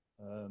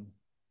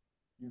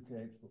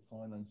 UK Export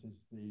Finance is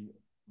the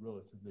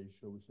relatively,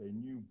 shall we say,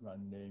 new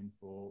brand name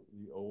for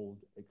the old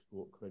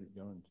Export Credit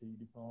Guarantee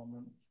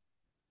Department,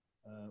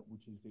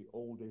 which is the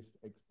oldest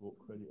export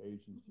credit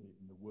agency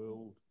in the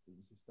world. It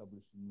was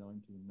established in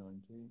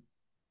 1919.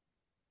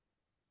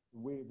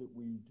 The way that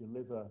we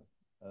deliver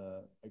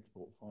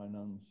export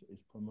finance is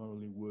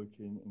primarily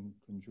working in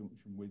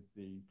conjunction with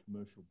the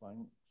commercial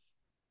banks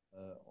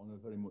on a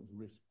very much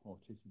risk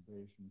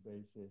participation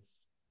basis.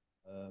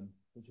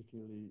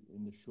 Particularly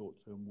in the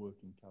short-term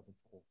working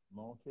capital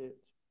market,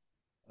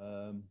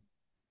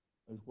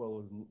 as well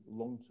as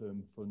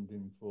long-term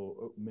funding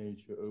for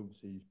major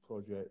overseas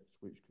projects,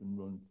 which can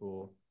run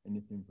for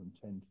anything from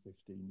 10 to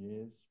 15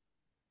 years.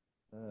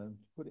 To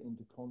put it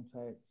into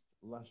context,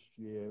 last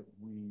year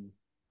we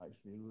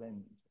actually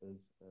lent as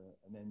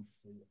an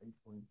entity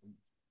 £8.8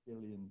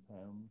 billion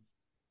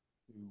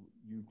to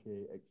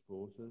UK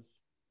exporters,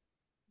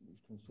 which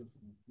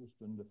consisted of just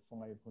under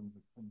 500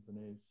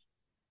 companies,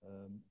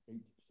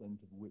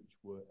 80% of which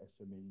were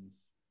SMEs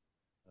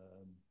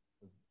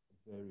of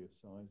various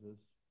sizes.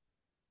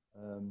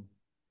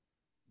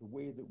 The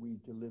way that we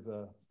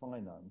deliver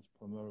finance,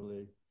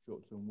 primarily in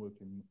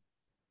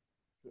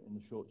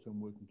the short-term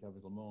working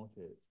capital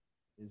market,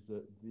 is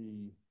that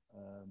the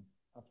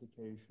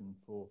application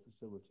for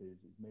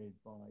facilities is made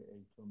by a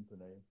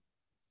company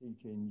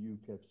seeking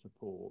UKEF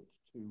support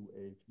to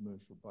a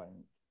commercial bank.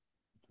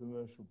 The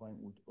commercial bank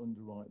would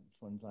underwrite the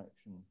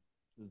transaction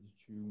to the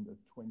tune of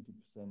 20%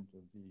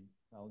 of the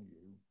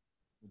value,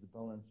 with the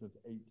balance of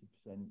 80%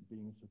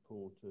 being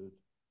supported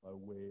by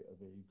way of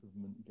a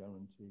government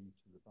guarantee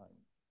to the bank.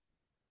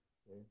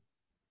 Okay.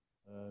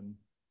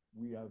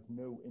 We have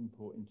no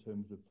input in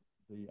terms of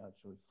the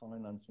actual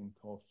financing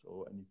costs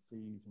or any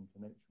fees in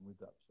connection with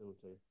that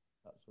facility.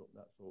 That's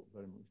all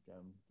very much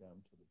down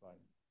to the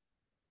bank.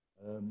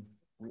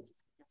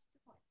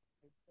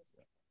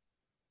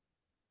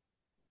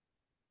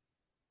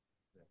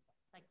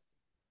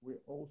 We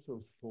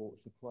also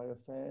support supply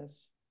affairs.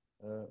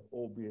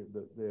 albeit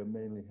that they're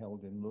mainly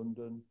held in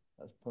London.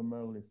 That's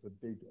primarily for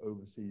big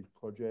overseas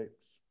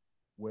projects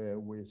where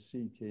we're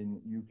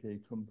seeking UK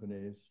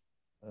companies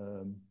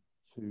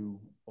to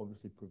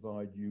obviously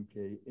provide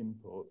UK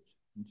input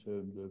in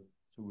terms of,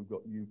 so we've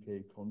got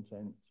UK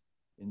content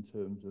in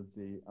terms of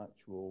the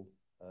actual,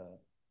 in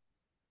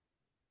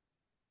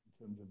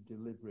terms of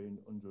delivering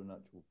under an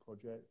actual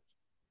project.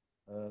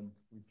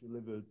 We've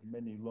delivered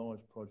many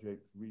large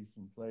projects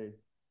recently,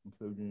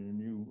 including a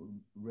new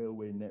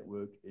railway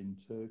network in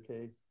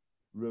Turkey,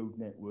 road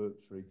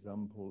networks, for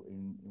example,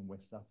 in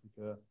West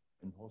Africa,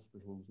 and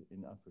hospitals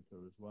in Africa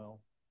as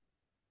well.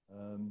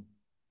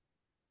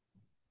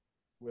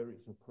 Where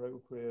it's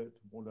appropriate,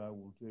 what I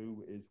will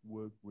do is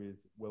work with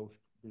Welsh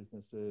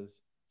businesses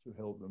to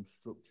help them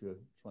structure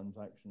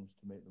transactions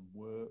to make them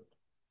work.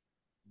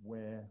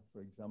 Where,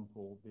 for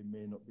example, they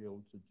may not be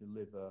able to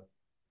deliver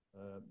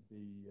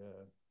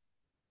the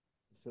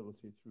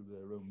facility through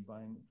their own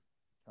bank,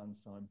 can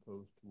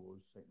signpost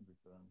towards secondary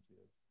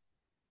financiers.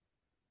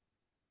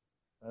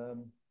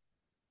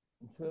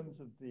 In terms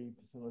of the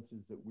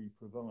facilities that we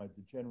provide,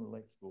 the general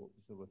export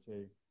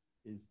facility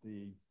is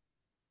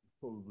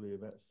probably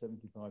about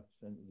 75%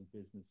 of the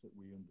business that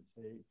we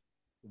undertake.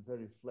 It's a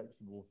very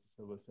flexible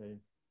facility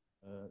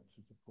to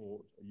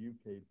support a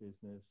UK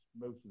business.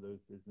 Most of those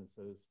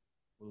businesses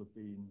will have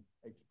been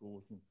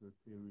exporting for a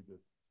period of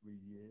 3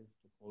 years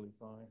to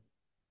qualify,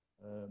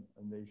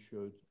 and they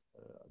should,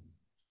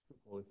 to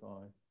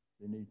qualify,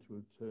 they need to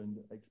have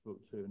turned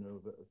export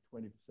turnover of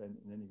 20%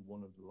 in any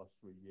one of the last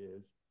 3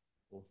 years,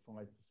 or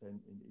 5%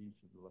 in each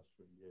of the last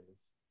 3 years.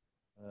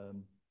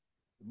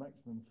 The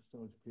maximum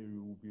facility period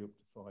will be up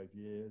to 5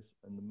 years,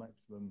 and the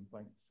maximum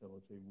bank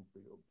facility will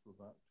be up to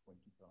about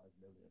 25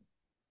 million.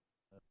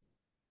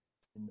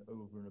 And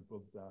over and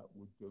above that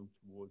would go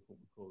towards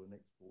what we call an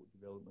export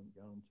development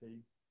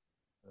guarantee,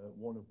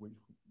 one of which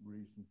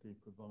we recently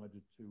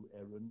provided to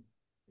Erin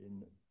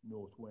in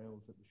North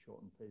Wales at the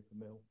Shotton Paper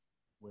Mill,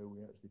 where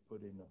we actually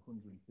put in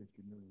 €150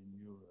 million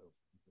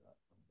into that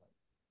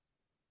transaction.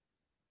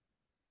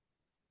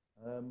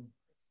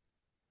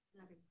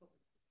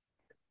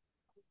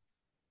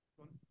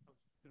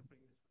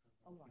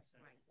 Oh, right,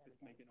 right.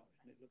 Just make an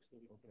option. It looks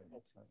sort of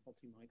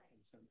multi-mic in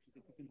some. Do you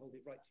think you can hold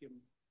it right to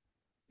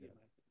your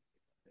mouth?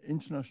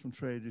 International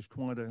trade is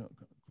quite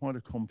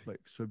a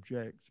complex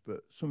subject, but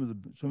some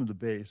of the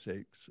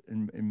basics,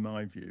 in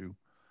my view,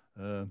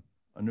 I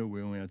know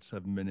we only had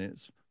 7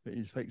 minutes, but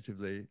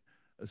effectively,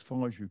 as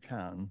far as you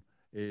can,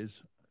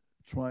 is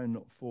try and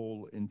not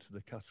fall into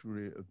the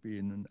category of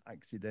being an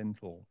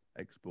accidental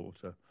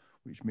exporter,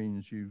 which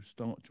means you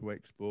start to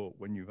export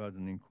when you've had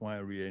an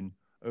inquiry in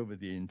over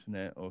the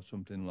internet or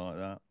something like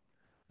that,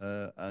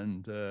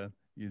 and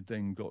you've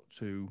then got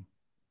to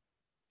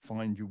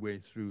find your way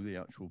through the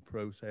actual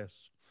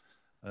process.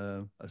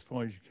 As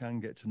far as you can,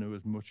 get to know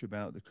as much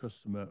about the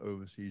customer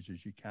overseas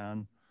as you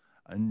can,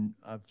 and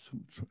have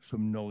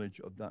some knowledge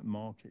of that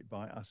market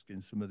by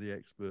asking some of the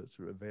experts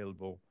that are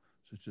available,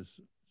 such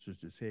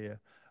as here.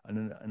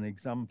 And an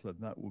example of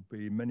that would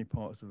be in many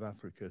parts of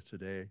Africa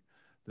today,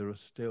 there are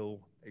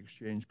still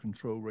exchange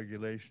control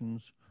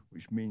regulations,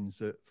 which means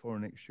that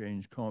foreign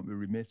exchange can't be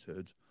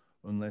remitted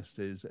unless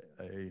there's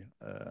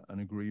an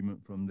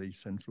agreement from the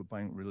central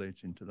bank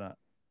relating to that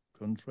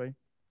country.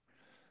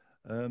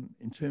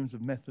 In terms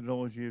of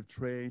methodology of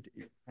trade,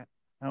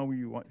 how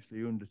you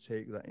actually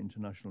undertake that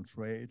international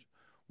trade,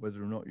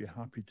 whether or not you're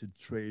happy to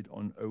trade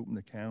on open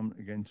account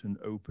against an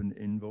open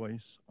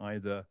invoice,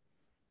 either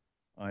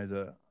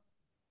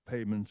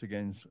payment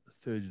against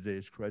 30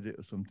 days credit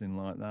or something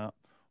like that,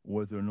 or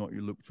whether or not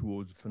you look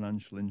towards a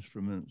financial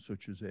instrument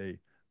such as a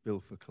bill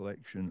for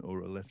collection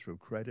or a letter of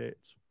credit.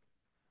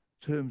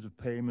 Terms of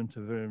payment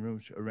are very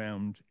much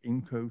around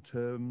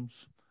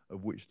Incoterms,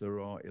 of which there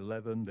are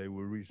 11. They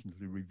were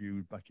recently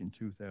reviewed back in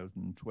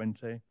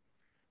 2020.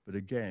 But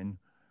again,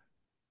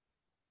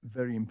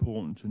 very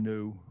important to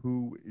know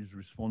who is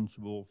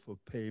responsible for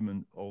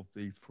payment of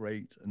the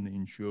freight and the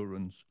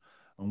insurance,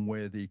 and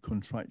where the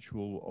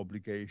contractual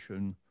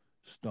obligation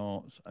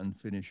starts and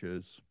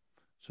finishes,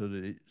 so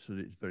that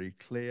it's very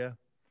clear.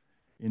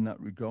 In that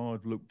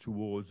regard, look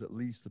towards at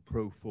least a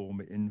pro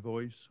forma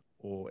invoice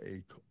or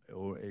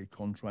a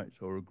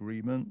contract or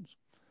agreement.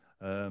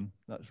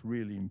 That's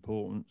really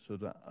important, so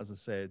that, as I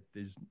said,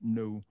 there's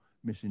no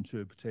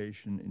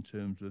misinterpretation in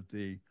terms of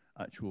the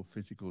actual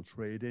physical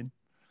trading.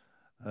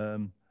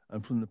 And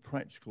from the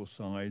practical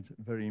side,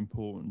 very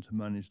important to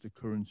manage the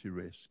currency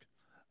risk.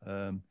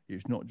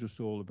 It's not just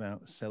all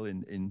about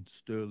selling in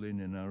sterling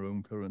in our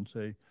own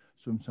currency.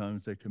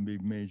 Sometimes there can be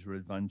major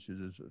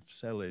advantages of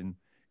selling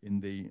in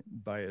the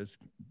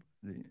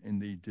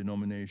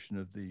denomination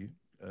of the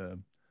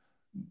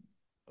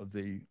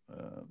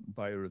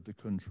buyer of the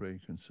country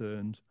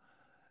concerned.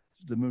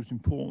 The most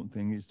important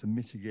thing is to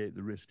mitigate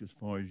the risk as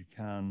far as you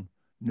can,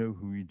 know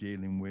who you're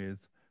dealing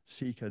with,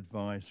 seek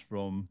advice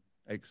from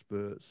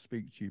experts,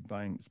 speak to your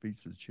bank, speak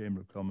to the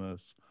Chamber of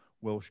Commerce,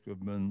 Welsh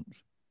Government,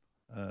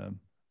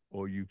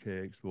 or UK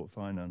Export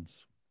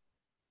Finance.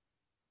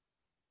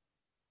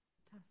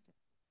 Fantastic.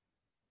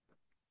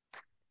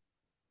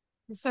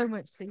 so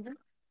much, Stephen.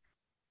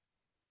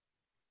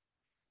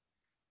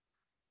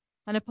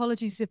 And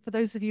apologies if for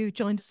those of you who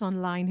joined us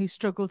online who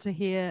struggled to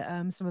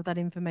hear some of that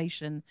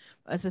information.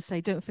 As I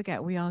say, don't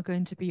forget we are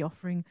going to be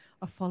offering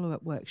a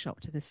follow-up workshop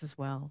to this as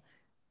well.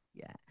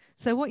 Yeah.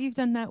 So what we've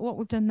done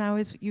now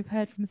is you've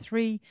heard from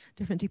 3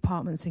 different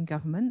departments in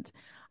government.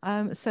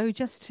 So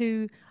just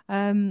to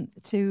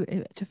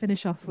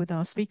finish off with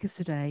our speakers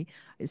today,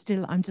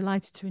 I'm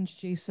delighted to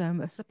introduce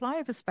a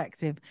supplier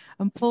perspective,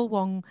 and Paul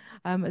Wong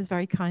has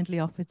very kindly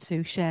offered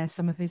to share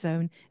some of his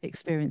own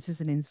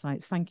experiences and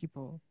insights. Thank you,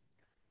 Paul.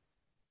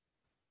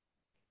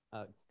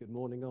 Good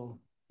morning, all.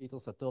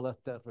 Idul Sadullah,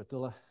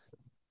 Dervatullah.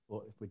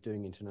 Or if we're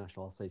doing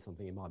international, I'll say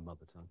something in my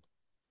mother tongue.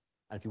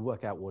 And if you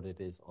work out what it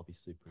is, I'll be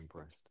super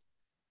impressed.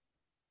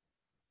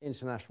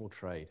 International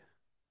trade.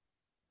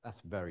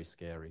 That's very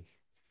scary.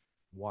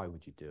 Why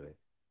would you do it?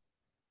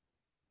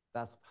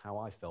 That's how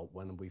I felt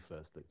when we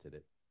first looked at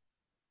it.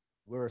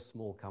 We're a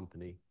small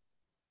company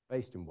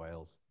based in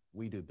Wales.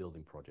 We do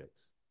building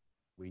projects.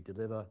 We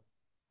deliver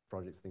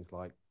projects, things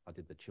like I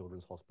did the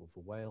Children's Hospital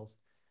for Wales.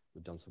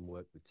 We've done some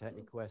work with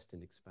Techniquest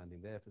in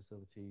expanding their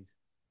facilities.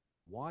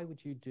 Why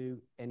would you do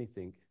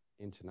anything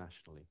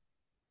internationally?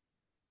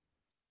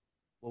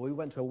 Well, we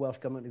went to a Welsh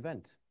Government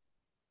event.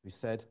 We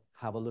said,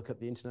 have a look at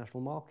the international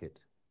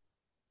market.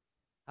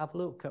 Have a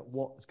look at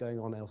what's going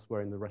on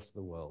elsewhere in the rest of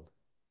the world.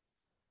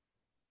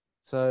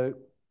 So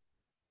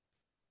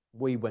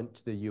we went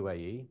to the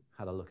UAE,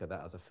 had a look at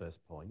that as a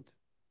first point.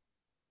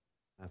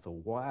 I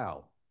thought,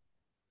 wow,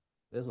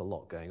 there's a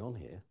lot going on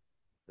here.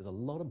 There's a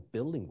lot of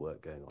building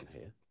work going on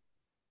here.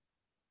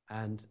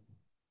 And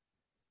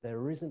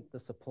there isn't the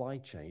supply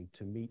chain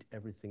to meet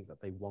everything that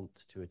they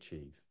want to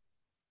achieve.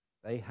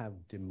 They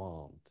have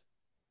demand.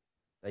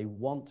 They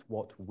want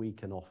what we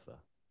can offer.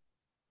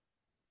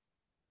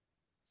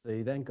 So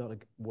you then got to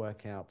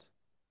work out,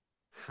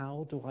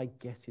 how do I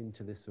get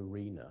into this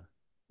arena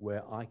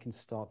where I can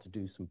start to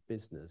do some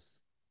business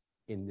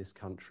in this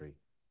country?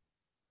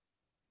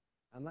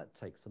 And that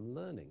takes some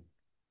learning.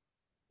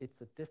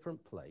 It's a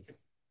different place.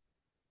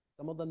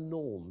 Some of the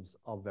norms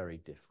are very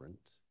different.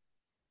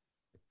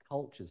 The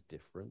culture's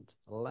different.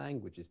 The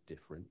language is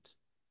different.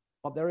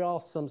 But there are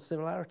some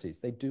similarities.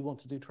 They do want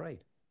to do trade.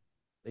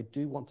 They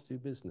do want to do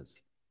business.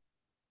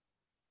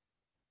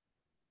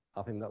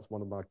 I think that's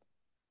one of my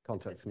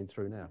contacts coming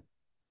through now.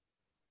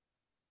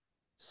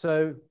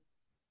 So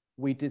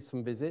we did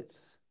some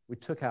visits. We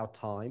took our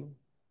time.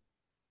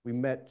 We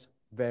met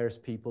various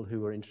people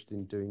who were interested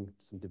in doing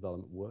some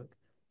development work.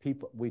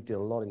 We did a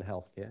lot in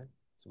healthcare.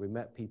 So we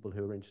met people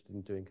who were interested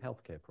in doing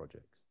healthcare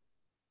projects.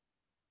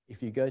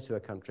 If you go to a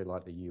country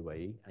like the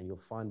UAE, and you'll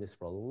find this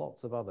for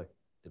lots of other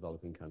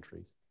developing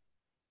countries,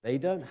 they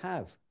don't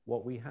have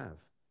what we have.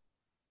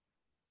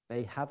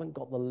 They haven't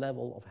got the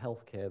level of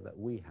healthcare that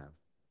we have.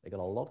 They've got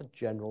a lot of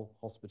general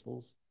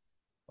hospitals,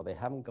 but they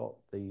haven't got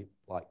the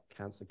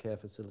cancer care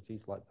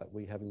facilities like that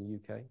we have in the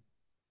UK.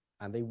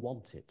 And they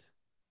want it,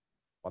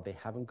 but they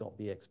haven't got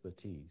the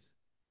expertise.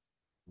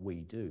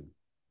 We do.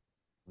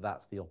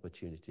 That's the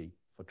opportunity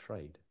for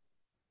trade,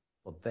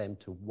 for them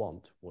to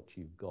want what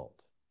you've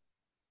got.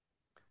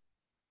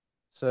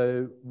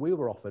 So we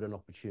were offered an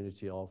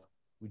opportunity of,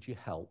 would you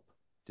help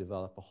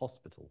develop a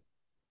hospital?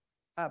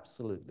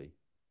 Absolutely.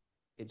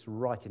 It's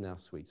right in our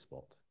sweet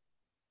spot.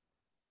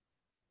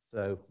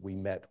 So we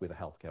met with a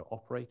healthcare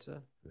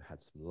operator who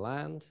had some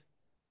land,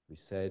 who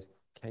said,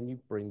 can you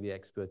bring the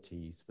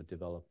expertise for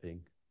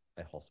developing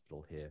a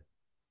hospital here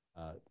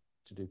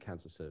to do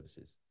cancer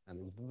services? And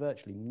there's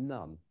virtually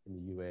none in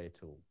the UAE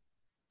at all.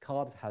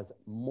 Cardiff has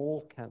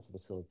more cancer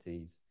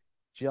facilities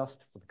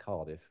just for the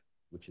Cardiff,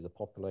 which is a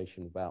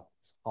population of about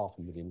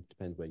 500,000,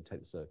 depends where you take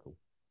the circle,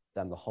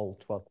 than the whole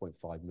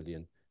 12.5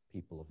 million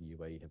people of the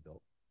UAE have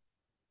got.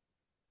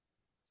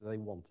 So they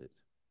want it.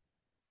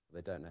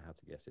 They don't know how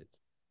to get it.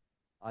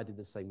 I did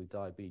the same with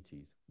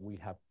diabetes. We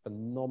have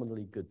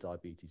phenomenally good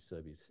diabetes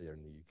service here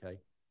in the UK.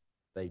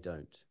 They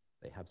don't.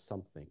 They have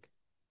something.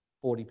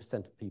 40%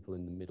 of people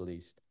in the Middle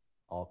East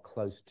are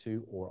close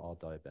to or are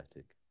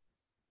diabetic.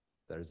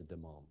 There is a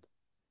demand.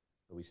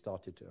 So we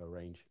started to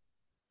arrange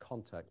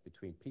contact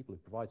between people who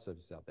provide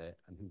services out there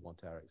and who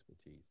want our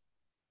expertise.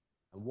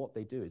 And what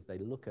they do is they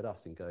look at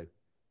us and go,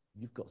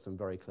 you've got some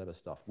very clever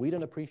stuff. We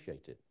don't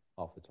appreciate it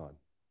half the time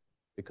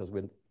because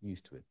we're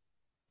used to it.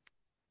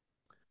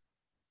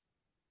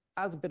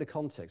 As a bit of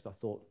context, I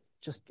thought,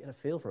 just get a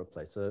feel for a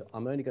place. So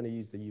I'm only going to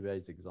use the UAE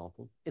as an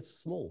example. It's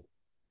small.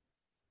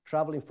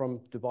 Traveling from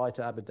Dubai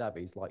to Abu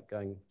Dhabi is like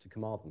going to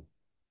Carmarthen.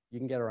 You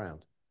can get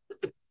around.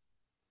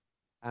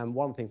 And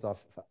one of the things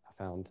I've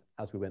found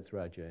as we went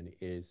through our journey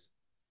is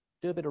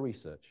do a bit of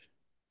research,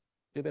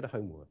 do a bit of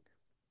homework.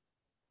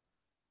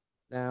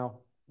 Now,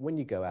 when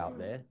you go out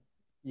there,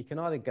 you can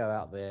either go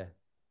out there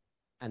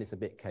and it's a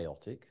bit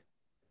chaotic,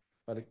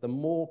 but the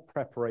more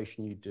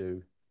preparation you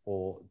do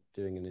for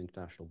doing an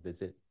international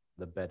visit,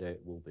 the better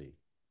it will be.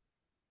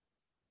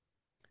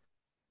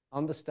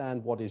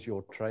 Understand what is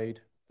your trade,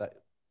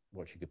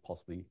 what you could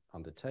possibly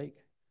undertake.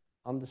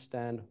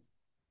 Understand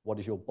what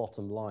is your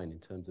bottom line in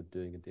terms of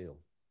doing a deal.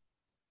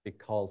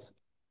 Because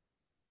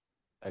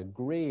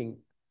agreeing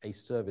a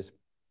service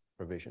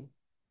provision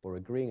or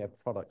agreeing a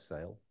product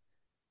sale,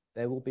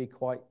 they will be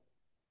quite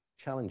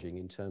challenging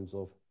in terms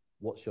of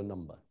what's your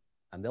number.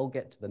 And they'll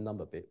get to the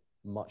number bit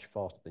much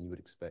faster than you would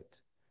expect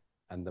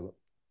and than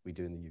we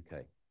do in the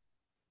UK.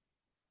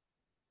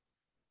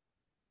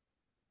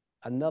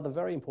 Another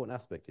very important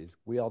aspect is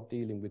we are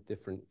dealing with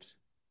different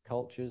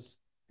cultures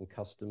and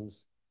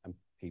customs and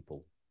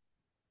people.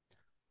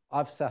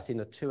 I've sat in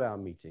a 2-hour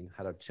meeting,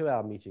 had a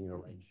 2-hour meeting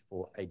arranged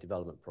for a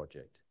development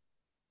project.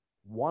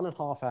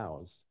 1.5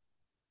 hours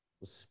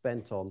was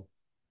spent on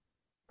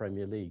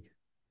Premier League.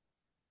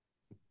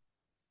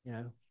 You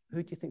know,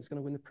 who do you think is going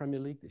to win the Premier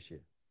League this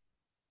year?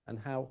 And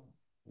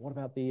what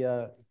about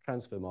the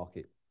transfer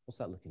market? What's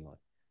that looking like?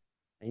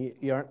 And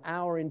you're an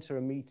hour into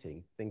a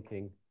meeting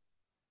thinking,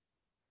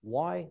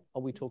 why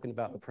are we talking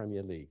about the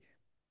Premier League?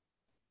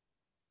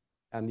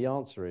 And the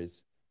answer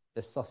is,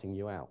 they're sussing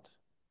you out.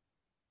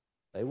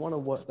 They want to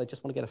work, they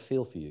just want to get a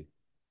feel for you.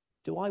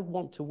 Do I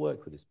want to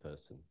work with this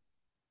person?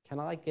 Can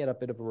I get a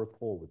bit of a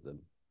rapport with them?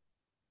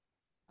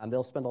 And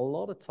they'll spend a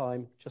lot of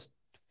time just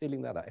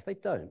feeling that out. If they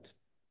don't,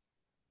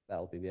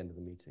 that'll be the end of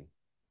the meeting.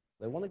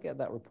 They want to get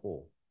that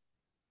rapport.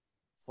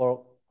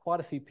 For quite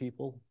a few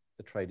people,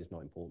 the trade is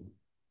not important.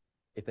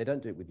 If they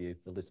don't do it with you,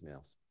 they'll do something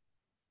else.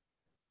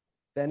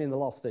 Then in the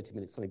last 30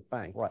 minutes, something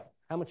bang, right,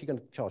 how much are you going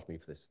to charge me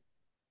for this?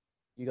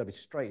 You've got to be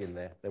straight in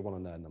there. They want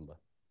to know a number.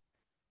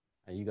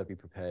 And you've got to be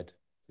prepared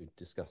to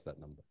discuss that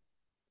number.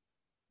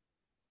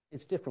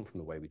 It's different from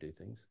the way we do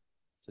things.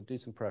 So do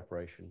some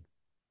preparation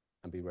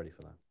and be ready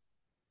for that.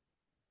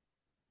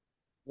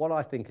 What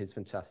I think is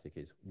fantastic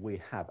is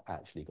we have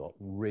actually got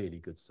really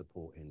good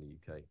support in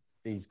the UK.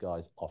 These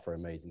guys offer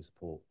amazing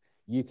support.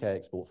 UK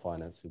Export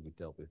Finance, who we've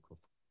dealt with for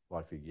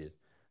quite a few years,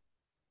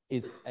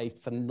 is a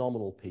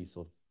phenomenal piece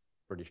of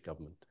British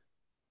government.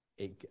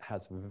 It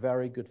has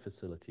very good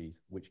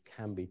facilities which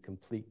can be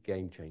complete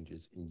game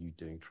changers in you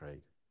doing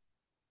trade.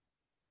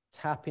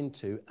 Tap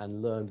into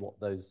and learn what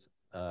those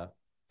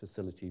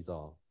facilities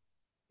are,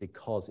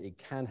 because it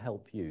can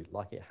help you,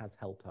 like it has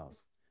helped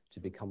us, to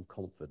become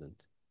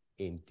confident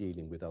in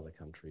dealing with other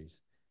countries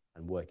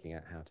and working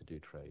out how to do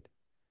trade.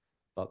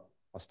 But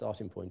our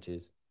starting point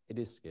is, it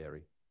is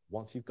scary.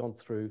 Once you've gone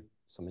through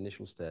some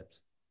initial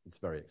steps, it's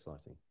very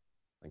exciting.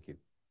 Thank you.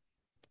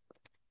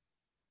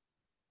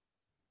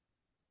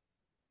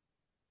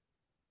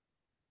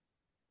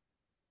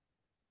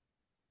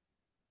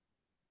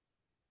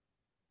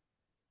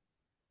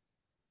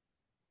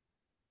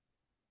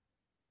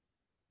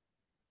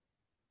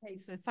 Okay,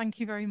 so thank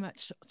you very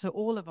much to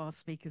all of our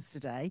speakers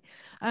today,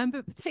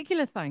 but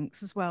particular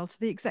thanks as well to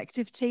the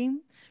executive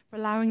team for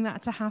allowing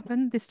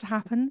this to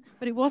happen,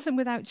 but it wasn't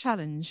without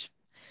challenge.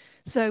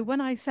 So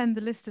when I send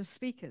the list of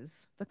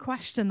speakers, the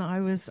question that I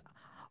was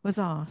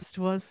asked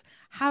was,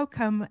 how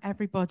come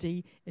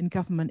everybody in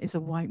government is a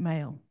white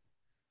male?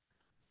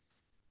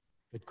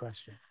 Good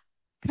question.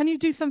 Can you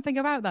do something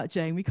about that,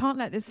 Jane? We can't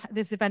let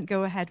this event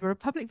go ahead. We're a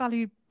public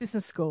value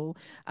business school,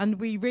 and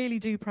we really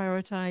do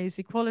prioritise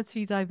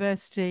equality,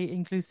 diversity,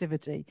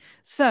 inclusivity.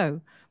 So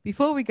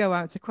before we go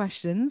out to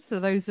questions, so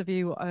those of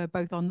you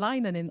both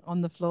online and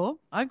on the floor,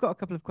 I've got a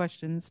couple of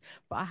questions,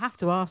 but I have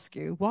to ask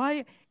you,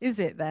 why is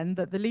it then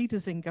that the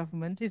leaders in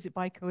government, is it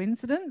by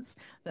coincidence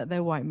that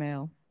they're white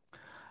male?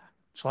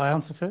 Shall I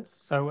answer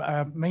first?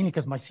 So mainly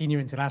because my senior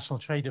international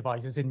trade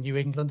advisor is in New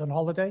England on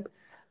holiday,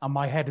 and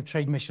my head of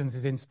trade missions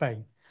is in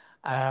Spain.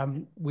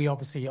 We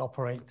obviously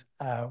operate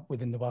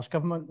within the Welsh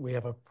Government. We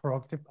have a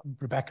prerogative.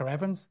 Rebecca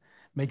Evans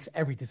makes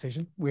every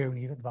decision. We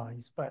only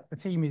advise. But the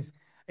team is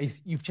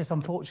you've just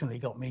unfortunately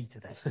got me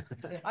today.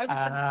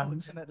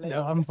 Unfortunately.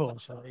 No,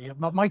 unfortunately.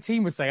 My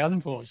team would say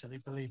unfortunately,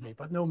 believe me.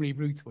 But normally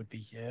Ruth would be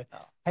here. Oh.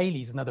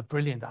 Hayley's another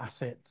brilliant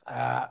asset,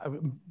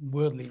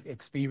 worldly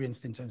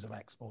experienced in terms of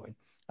exporting.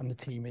 And the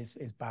team is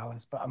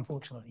balanced. But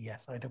unfortunately,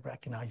 yes, I don't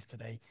recognise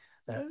today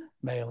that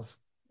males.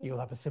 You'll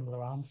have a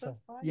similar answer.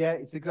 Yeah,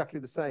 it's exactly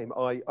the same.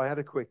 I had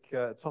a quick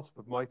tot-up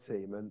of my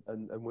team,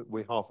 and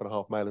we're half and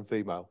half, male and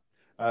female.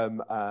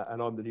 And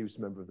I'm the newest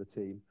member of the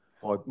team.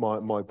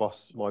 My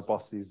boss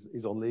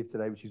is on leave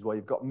today, which is why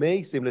you've got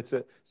me, similar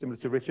to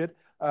Richard.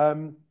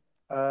 And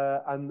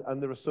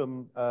there are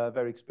some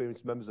very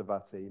experienced members of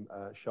our team.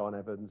 Sean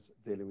Evans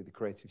dealing with the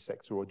creative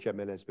sector, or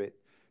Gemma Nesbitt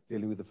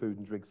dealing with the food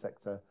and drink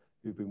sector,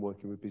 who've been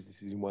working with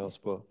businesses in Wales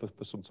for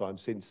some time,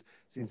 since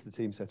the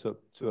team set up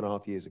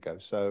 2.5 years ago.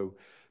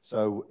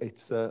 So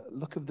it's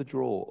luck of the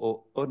draw,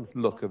 or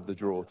unluck of the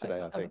draw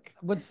today, I think.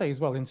 I would say as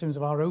well, in terms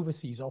of our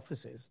overseas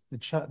offices,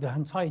 the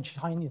entire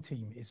China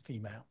team is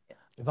female. Yeah.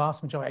 The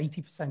vast majority,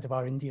 80% of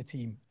our India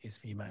team is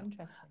female.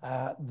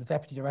 The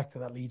deputy director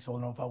that leads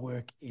all of our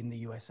work in the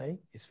USA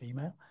is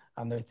female,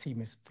 and the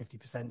team is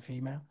 50%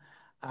 female.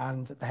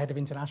 And the head of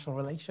international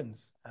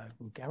relations,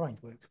 who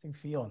Geraint works through,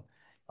 Fionn,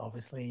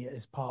 obviously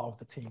is part of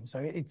the team. So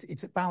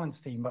it's a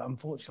balanced team, but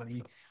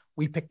unfortunately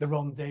we picked the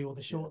wrong day or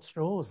the short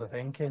straws, I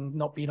think, and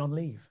not being on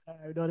leave.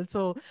 No, not at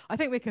all. I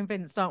think we're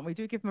convinced, aren't we?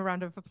 Do give them a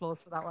round of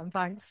applause for that one.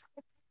 Thanks.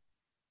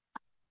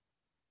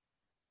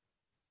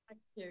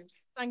 Thank you.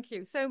 Thank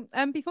you. So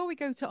before we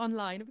go to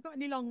online, have we got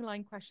any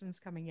online questions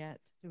coming yet?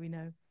 Do we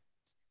know?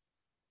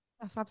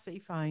 That's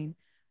absolutely fine.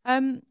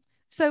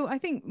 So I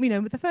think,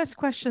 the first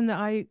question that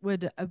I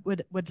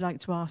would like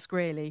to ask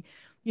really,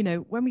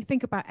 when we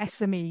think about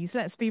SMEs,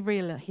 let's be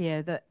real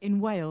here that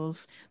in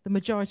Wales, the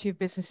majority of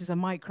businesses are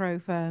micro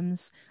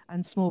firms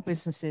and small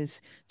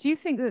businesses. Do you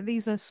think that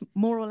these are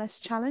more or less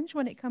challenged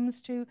when it comes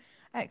to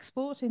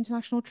export,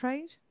 international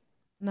trade?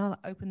 And I'll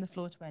open the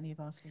floor to any of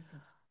our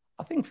speakers.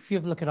 I think if you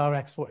look at our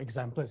export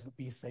examples, it'll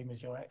be the same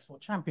as your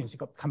export champions. You've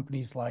got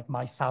companies like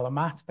My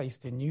Salamat,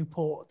 based in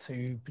Newport,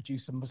 to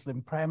produce a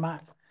Muslim prayer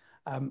mat.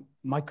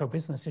 Micro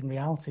business in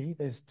reality,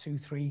 there's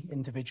 2-3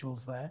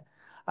 individuals there.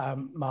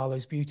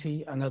 Marlowe's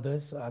Beauty and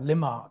others.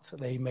 Limart,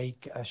 they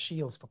make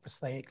shields for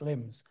prosthetic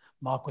limbs.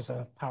 Mark was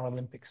a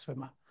Paralympic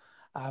swimmer.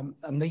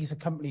 And these are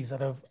companies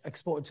that have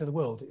exported to the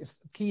world.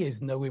 The key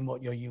is knowing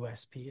what your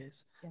USP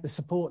is. Yeah. The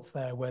support's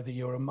there, whether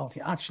you're a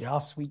actually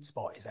our sweet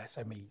spot is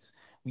SMEs.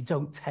 We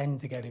don't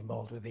tend to get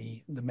involved with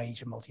the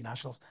major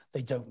multinationals.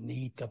 They don't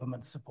need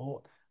government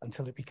support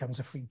until it becomes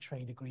a free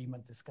trade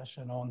agreement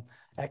discussion on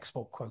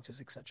export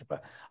quotas, etc.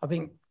 But I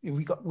think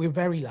we're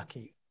very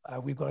lucky.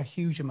 We've got a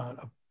huge amount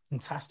of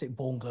fantastic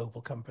born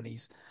global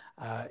companies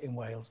in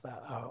Wales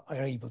that are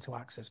able to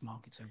access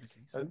markets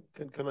overseas.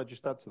 And can I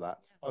just add to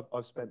that?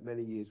 I've spent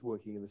many years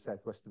working in the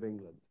southwest of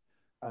England,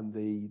 and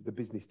the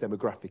business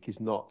demographic is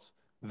not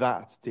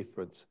that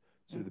different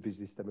to the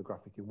business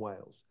demographic in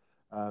Wales.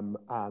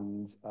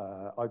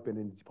 I've been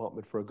in the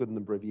department for a good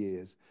number of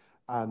years,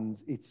 and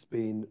it's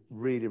been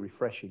really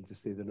refreshing to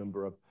see the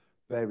number of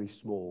very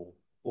small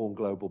born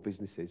global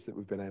businesses that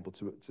we've been able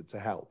to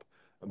help.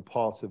 And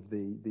part of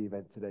the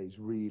event today is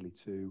really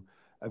to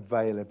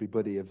avail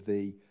everybody of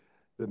the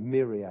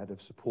myriad of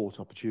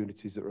support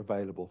opportunities that are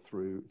available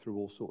through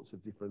all sorts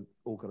of different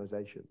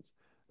organisations.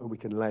 And we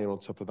can layer on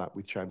top of that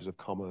with chambers of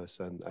commerce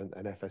and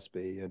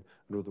FSB and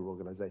other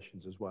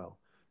organisations as well.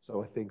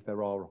 So I think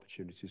there are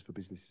opportunities for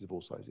businesses of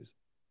all sizes.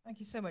 Thank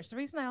you so much. The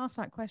reason I asked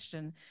that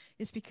question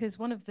is because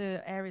one of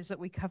the areas that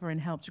we cover in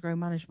Help to Grow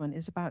Management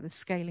is about the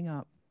scaling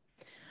up.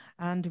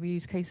 And we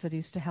use case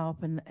studies to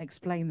help and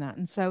explain that.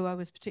 And so I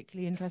was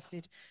particularly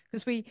interested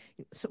because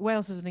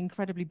Wales is an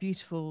incredibly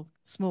beautiful,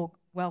 small,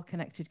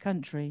 well-connected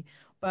country,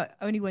 but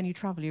only when you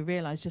travel you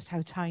realise just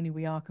how tiny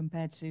we are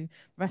compared to the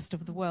rest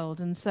of the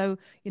world. And so,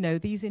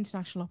 these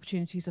international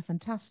opportunities are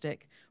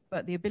fantastic,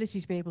 but the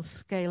ability to be able to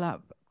scale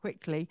up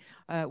quickly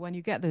when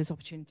you get those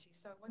opportunities.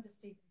 So I wonder,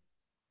 Steve.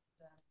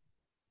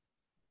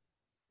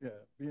 Yeah,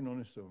 being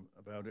honest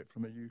about it,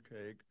 from a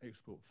UK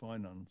export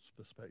finance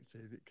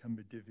perspective, it can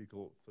be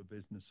difficult for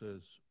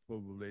businesses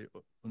probably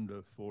under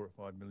 £4 or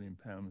 £5 million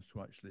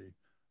to actually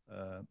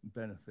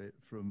benefit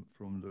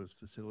from those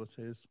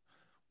facilities.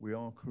 We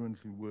are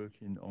currently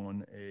working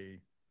on a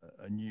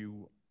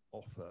new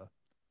offer,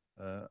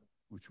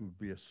 which would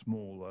be a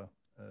smaller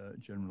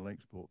general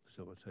export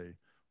facility,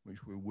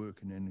 which we're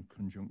working in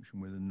conjunction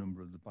with a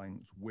number of the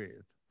banks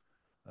with.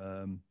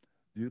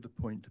 The other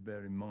point to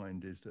bear in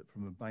mind is that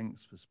from a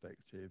bank's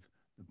perspective,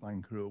 the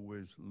bank are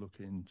always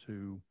looking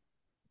to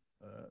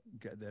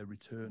get their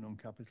return on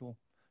capital.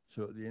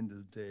 So at the end of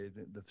the day,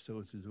 the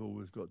facilities have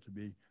always got to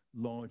be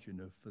large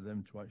enough for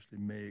them to actually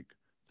make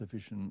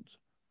sufficient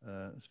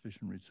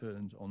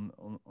returns on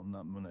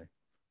that money.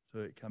 So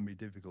it can be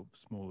difficult for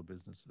smaller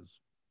businesses.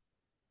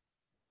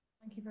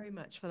 Thank you very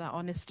much for that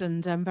honest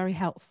and very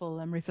helpful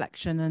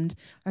reflection and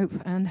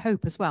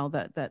hope as well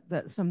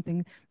that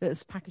something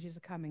that packages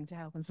are coming to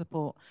help and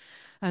support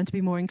and to be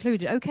more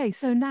included. Okay,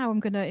 so now I'm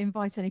going to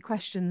invite any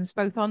questions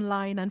both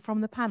online and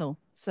from the panel.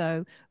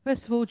 So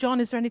first of all, John,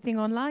 is there anything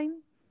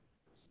online?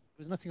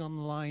 There's nothing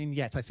online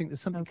yet. I think there's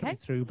something coming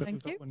through, but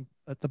we've got one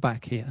at the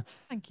back here.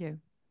 Thank you.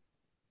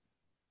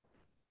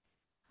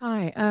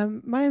 Hi,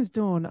 my name's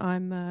Dawn.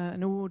 I'm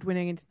an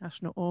award-winning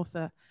international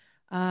author.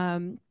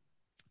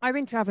 I've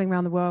been traveling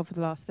around the world for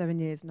the last 7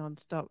 years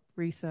non-stop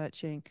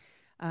researching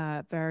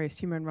various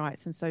human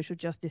rights and social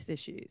justice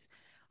issues.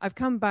 I've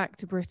come back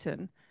to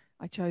Britain.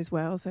 I chose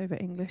Wales over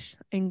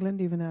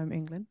England, even though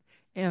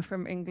I'm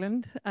from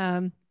England.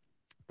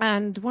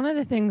 And one of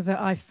the things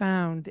that I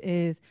found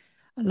is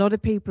a lot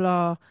of people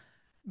are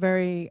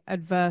very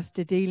adverse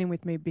to dealing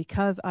with me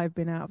because I've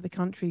been out of the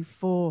country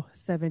for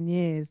 7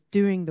 years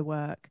doing the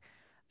work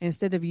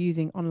instead of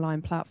using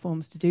online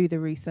platforms to do the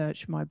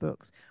research for my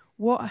books.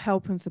 What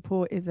help and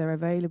support is there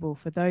available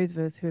for those of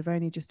us who have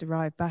only just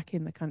arrived back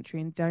in the country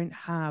and don't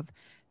have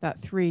that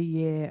 3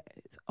 years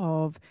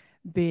of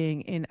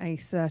being in a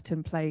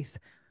certain place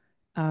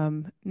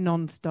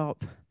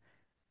non-stop?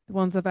 The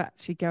ones that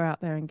actually go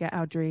out there and get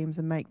our dreams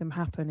and make them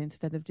happen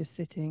instead of just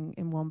sitting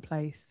in one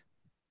place.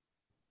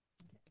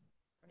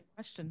 Great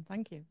question.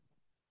 Thank you.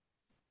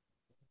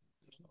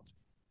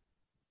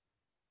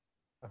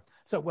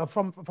 So, well,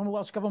 from a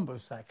Welsh Government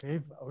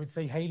perspective, I would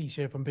say Hayley's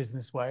here from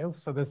Business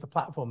Wales. So there's the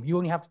platform. You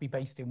only have to be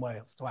based in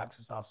Wales to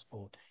access our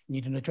support. You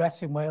need an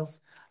address in Wales.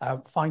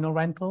 Final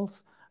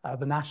Rentals,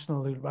 the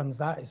national who runs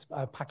that is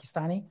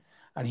Pakistani,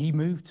 and he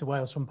moved to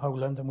Wales from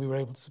Poland, and we were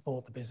able to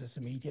support the business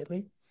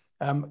immediately.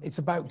 It's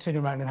about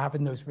turning around and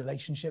having those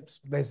relationships.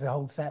 There's a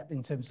whole set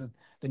in terms of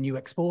the new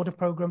exporter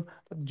program,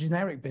 but the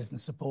generic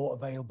business support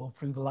available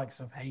through the likes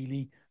of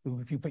Hayley, who,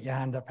 if you put your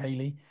hand up,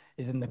 Hayley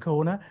is in the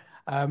corner.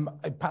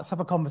 Perhaps have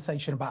a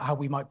conversation about how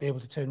we might be able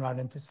to turn around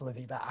and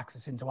facilitate that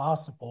access into our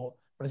support.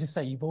 But as I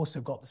say, you've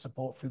also got the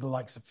support through the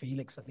likes of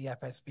Felix at the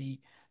FSB,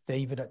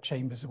 David at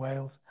Chambers of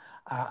Wales,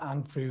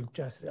 and through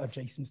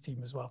Jason's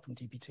team as well from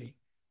DPT.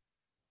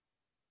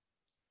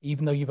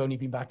 Even though you've only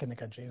been back in the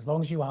country, as long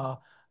as you are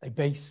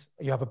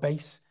you have a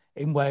base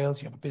in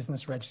Wales, you have a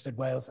business registered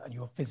Wales, and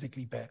you're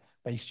physically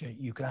based here,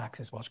 you can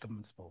access Welsh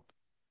Government support.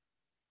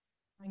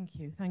 Thank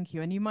you, thank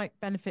you. And you might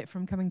benefit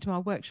from coming to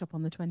our workshop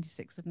on the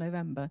 26th of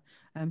November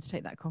to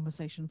take that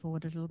conversation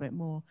forward a little bit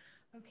more.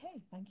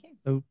 Okay, thank you.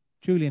 So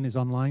Julian is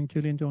online.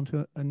 Julian, do you want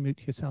to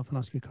unmute yourself and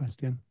ask your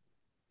question?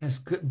 Yes,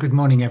 good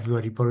morning,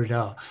 everybody.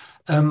 Borodar.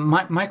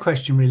 My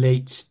question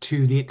relates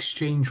to the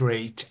exchange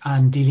rate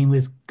and dealing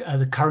with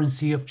the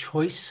currency of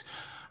choice.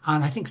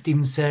 And I think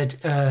Stephen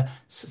said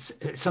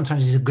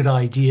sometimes it's a good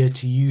idea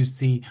to use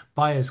the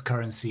buyer's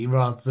currency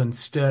rather than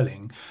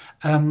sterling.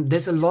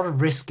 There's a lot of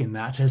risk in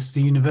that, as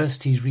the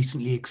university's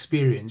recently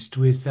experienced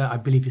with, I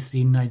believe it's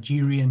the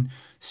Nigerian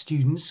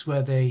students,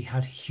 where they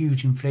had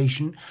huge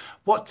inflation.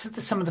 What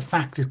are some of the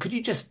factors? Could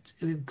you just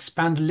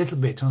expand a little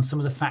bit on some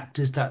of the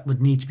factors that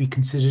would need to be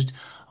considered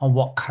on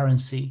what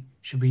currency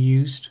should be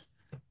used?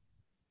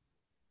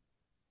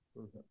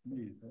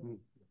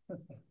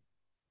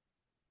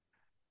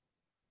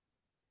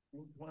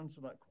 To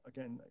answer that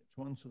again,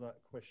 to answer that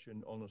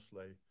question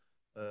honestly,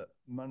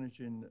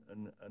 managing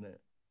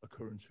a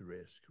currency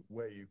risk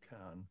where you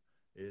can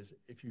is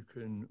if you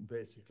can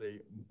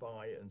basically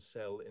buy and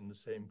sell in the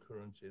same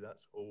currency,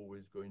 that's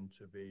always going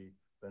to be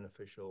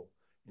beneficial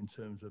in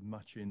terms of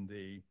matching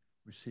the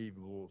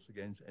receivables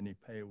against any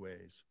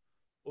payaways.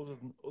 Other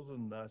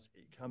than that,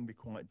 it can be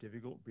quite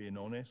difficult, being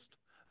honest,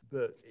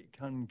 but it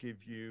can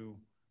give you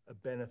a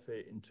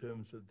benefit in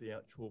terms of the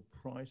actual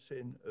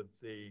pricing of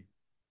the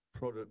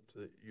product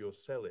that you're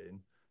selling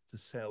to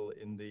sell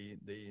in the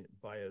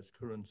buyer's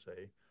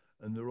currency.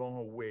 And there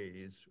are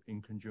ways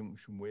in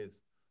conjunction with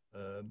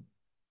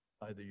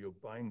either your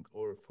bank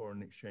or a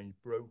foreign exchange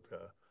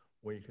broker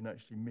where you can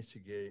actually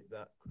mitigate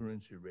that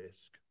currency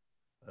risk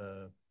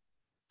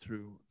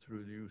through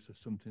the use of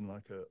something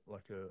like a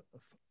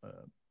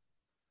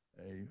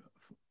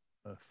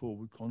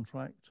forward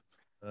contract,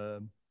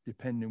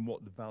 depending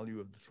what the value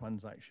of the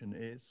transaction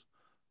is.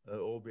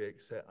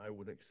 I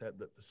would accept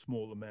that for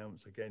small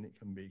amounts, again, it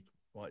can be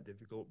quite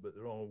difficult, but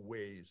there are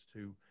ways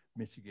to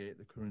mitigate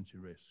the currency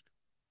risk.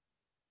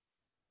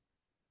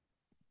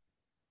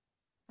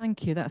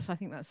 Thank you. I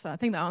think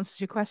that answers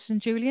your question,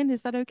 Julian.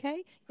 Is that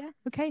okay? Yeah.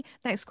 Okay.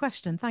 Next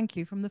question. Thank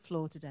you from the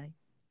floor today.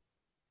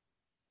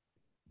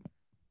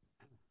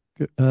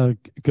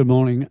 Good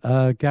morning,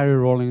 Gary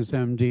Rawlings,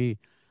 MD,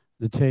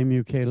 the Tame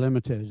UK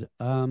Limited.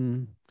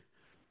 Can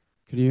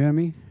you hear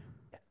me?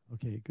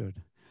 Okay, good.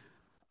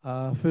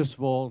 First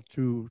of all,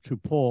 to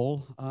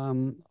Paul,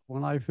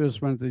 when I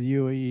first went to the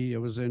UAE, it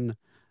was in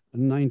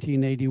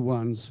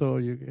 1981, so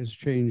it's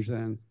changed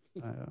then,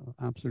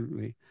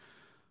 absolutely.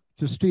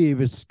 To Steve,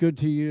 it's good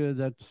to hear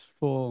that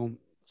for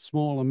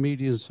small and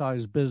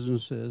medium-sized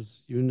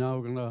businesses, you're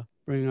now going to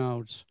bring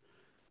out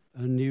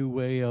a new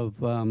way of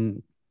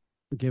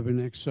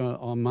giving extra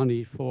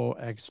money for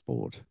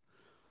export.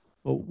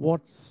 But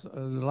what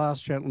the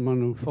last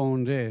gentleman who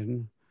phoned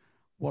in,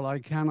 what I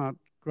cannot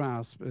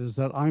grasp is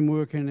that I'm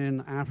working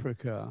in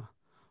Africa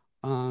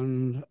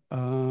and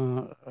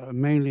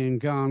mainly in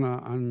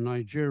Ghana and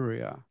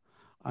Nigeria.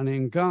 And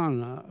in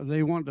Ghana,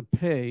 they want to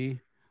pay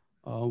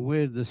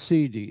with the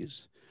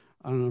cedis.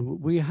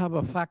 And we have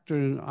a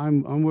factoring,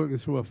 I'm working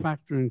through a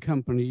factoring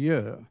company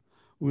here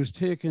who's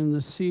taking the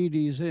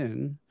cedis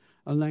in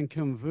and then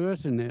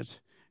converting it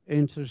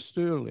into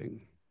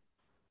sterling.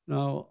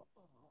 Now,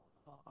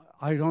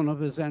 I don't know if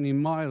there's any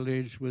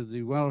mileage with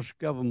the Welsh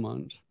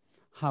government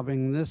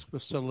having this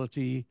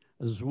facility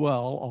as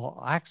well,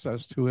 or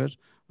access to it.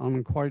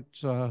 I'm quite,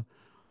 I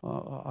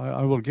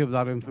will give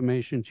that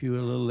information to you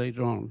a little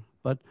later on.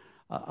 But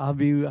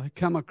have you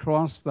come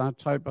across that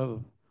type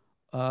of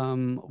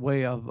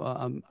way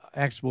of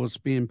exports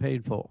being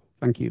paid for?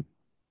 Thank you.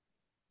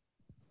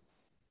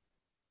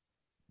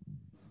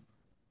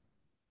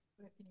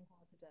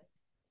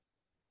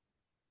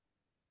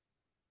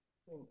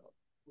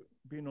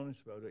 Being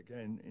honest about it,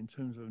 again, in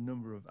terms of a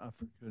number of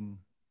African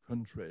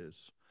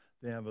countries,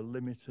 they have a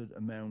limited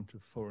amount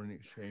of foreign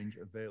exchange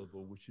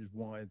available, which is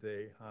why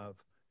they have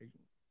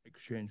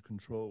exchange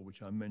control,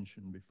 which I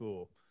mentioned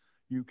before.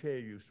 UK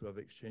used to have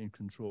exchange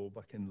control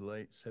back in the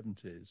late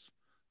 70s,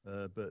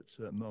 but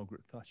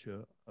Margaret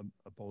Thatcher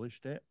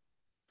abolished it.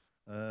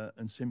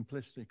 And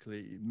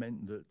simplistically, it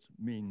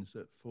means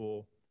that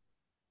to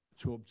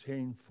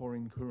obtain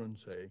foreign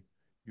currency,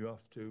 you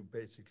have to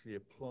basically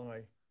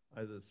apply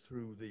either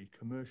through the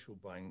commercial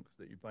bank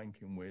that you're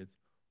banking with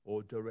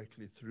or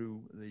directly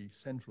through the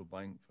central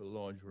bank for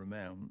larger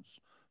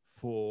amounts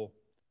for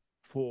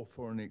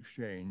foreign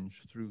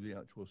exchange through the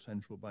actual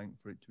central bank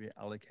for it to be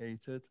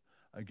allocated.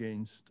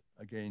 against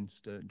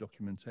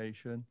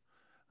documentation.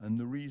 And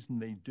the reason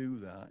they do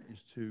that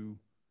is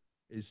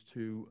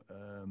to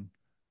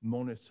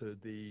monitor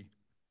the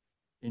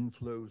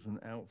inflows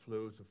and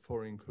outflows of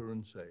foreign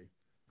currency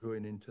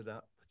going into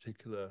that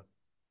particular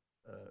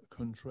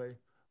country.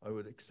 I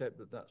would accept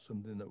that that's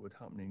something that would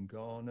happen in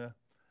Ghana.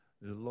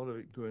 There's a lot of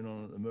it going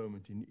on at the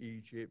moment in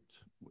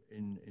Egypt,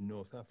 in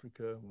North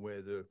Africa,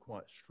 where there are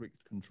quite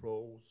strict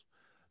controls.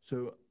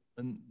 So,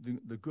 and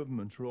the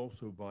government are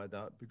also by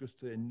that, because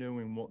they're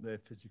knowing what they're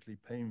physically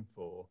paying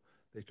for,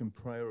 they can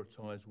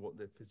prioritize what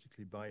they're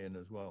physically buying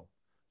as well.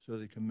 So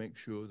they can make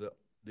sure that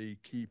the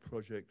key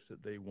projects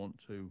that they want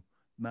to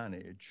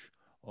manage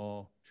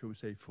are, shall we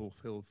say,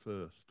 fulfilled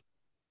first.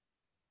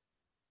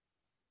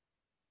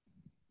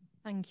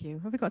 Thank you.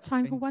 Have we got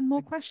time for one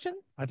more question?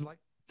 I'd like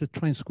to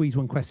try and squeeze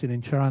one question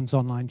in. Sharon's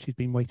online. She's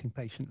been waiting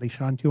patiently.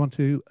 Sharon, do you want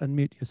to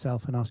unmute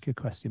yourself and ask your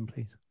question,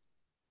 please?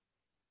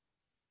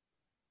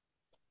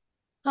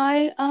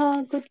 Hi,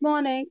 good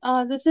morning.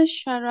 This is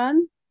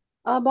Sharon.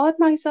 About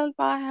myself,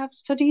 I have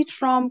studied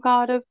from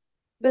Cardiff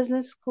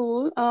Business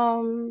School,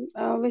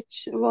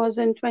 which was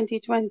in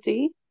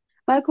 2020.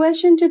 My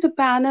question to the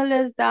panel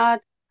is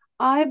that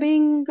I,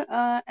 being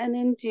an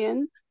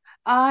Indian,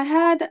 I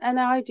had an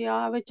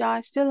idea, which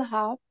I still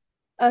have.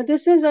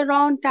 This is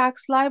around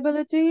tax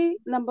liability,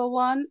 number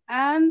one,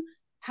 and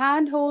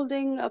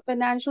hand-holding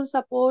financial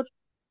support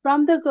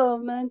from the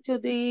government to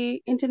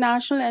the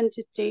international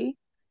entity.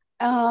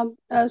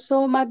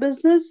 So my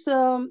business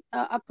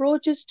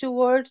approach is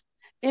towards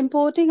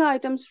importing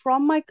items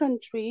from my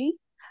country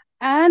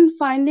and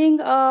finding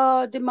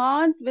a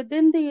demand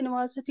within the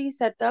university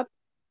setup.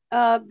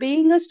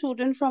 Being a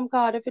student from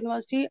Cardiff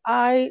University,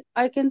 I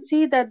can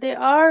see that there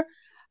are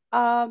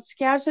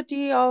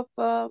scarcity of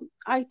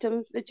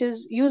items which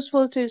is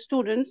useful to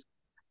students.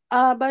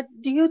 But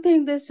do you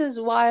think this is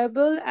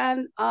viable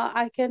and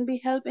I can be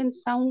helped in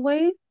some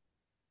way?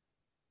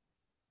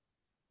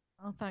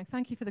 Oh,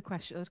 thank you for the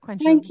question.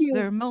 Thank you.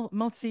 They're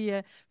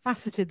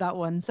multi-faceted, that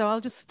one. So I'll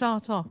just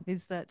start off,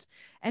 is that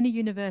any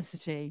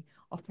university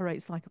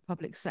operates like a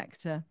public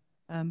sector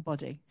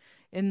body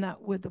in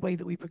that with the way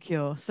that we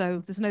procure.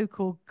 So there's no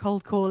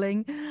cold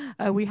calling.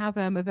 We have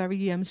a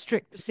very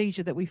strict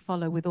procedure that we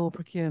follow with all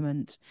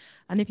procurement.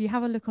 And if you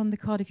have a look on the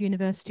Cardiff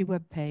University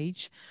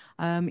webpage,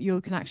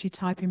 you can actually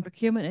type in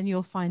procurement and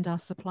you'll find our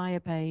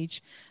supplier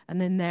page. And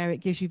then there it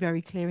gives you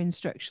very clear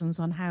instructions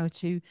on how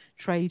to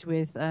trade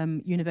with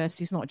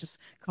universities, not just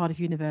Cardiff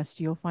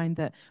University. You'll find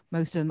that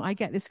most of them, I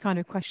get this kind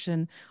of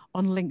question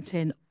on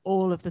LinkedIn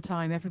all of the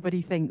time.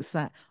 Everybody thinks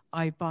that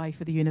I buy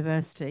for the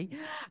university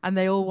and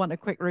they all want a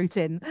quick route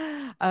in.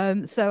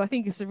 So I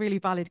think it's a really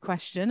valid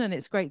question, and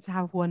it's great to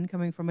have one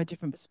coming from a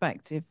different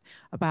perspective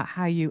about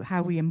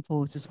how we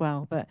import as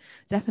well. But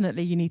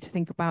definitely you need to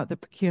think about the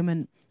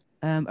procurement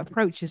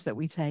approaches that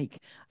we take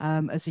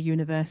as a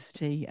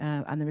university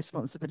and the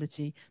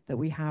responsibility that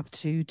we have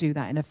to do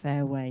that in a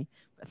fair way.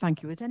 But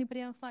thank you. Would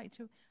anybody else like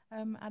to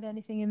add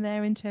anything in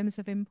there in terms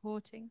of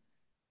importing?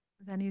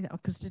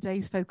 Because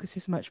today's focus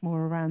is much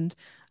more around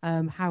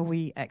how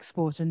we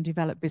export and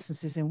develop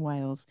businesses in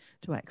Wales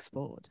to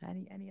export.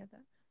 Any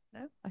other?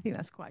 No? I think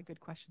that's quite a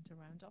good question to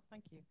round up.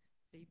 Thank you.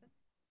 Stephen?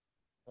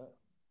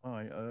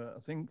 Hi. I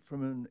think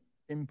from an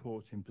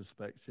importing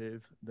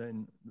perspective,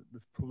 then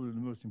probably the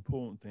most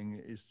important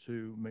thing is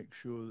to make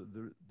sure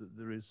that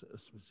there is a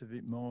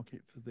specific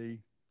market for the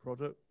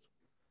product.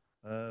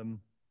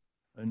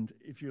 And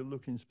if you're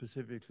looking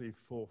specifically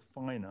for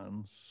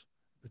finance,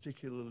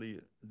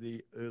 particularly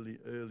the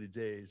early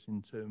days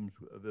in terms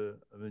of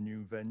a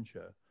new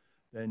venture,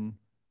 then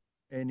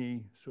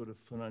any sort of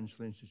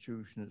financial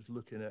institution that's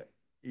looking at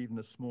even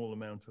a small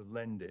amount of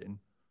lending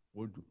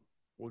would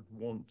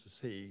want to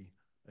see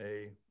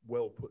a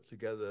well put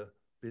together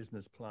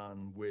business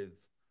plan with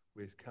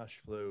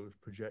cash flows,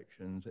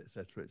 projections,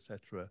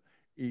 etc.,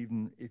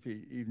 even if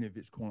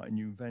it's quite a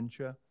new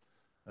venture.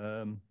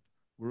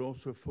 We're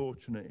also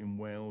fortunate in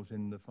Wales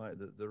in the fact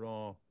that there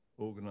are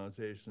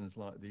organisations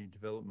like the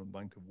Development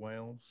Bank of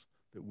Wales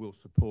that will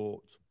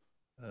support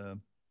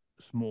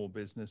small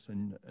business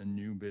and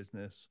new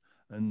business,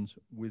 and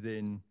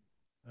within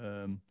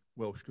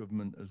Welsh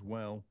Government as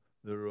well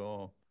there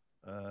are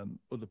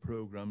other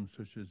programmes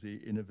such as the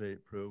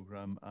Innovate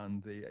programme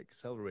and the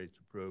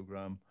Accelerator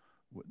programme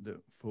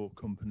for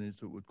companies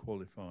that would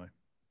qualify.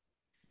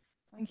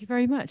 Thank you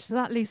very much. So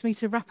that leaves me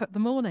to wrap up the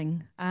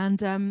morning,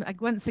 and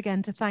once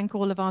again to thank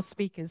all of our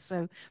speakers.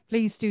 So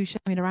please do show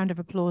me a round of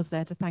applause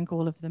there to thank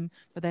all of them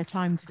for their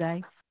time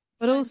today.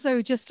 But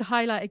also just to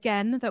highlight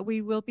again that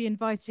we will be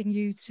inviting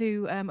you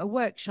to a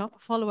workshop, a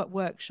follow-up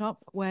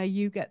workshop, where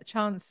you get the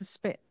chance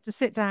to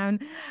sit down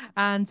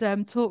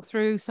and talk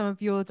through some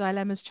of your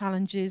dilemmas,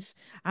 challenges,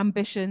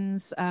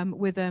 ambitions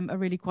with a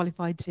really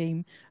qualified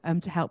team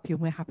to help you.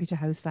 And we're happy to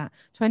host that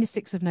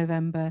 26th of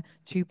November,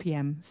 2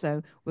 p.m.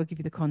 So we'll give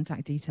you the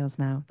contact details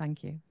now.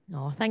 Thank you.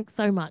 Oh, thanks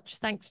so much.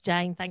 Thanks,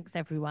 Jane. Thanks,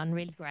 everyone.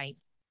 Really great.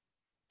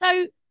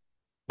 So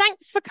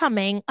thanks for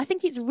coming. I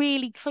think it's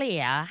really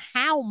clear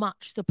how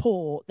much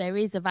support there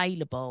is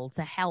available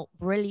to help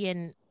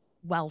brilliant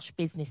Welsh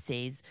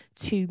businesses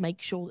to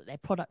make sure that their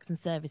products and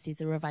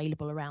services are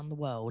available around the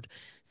world.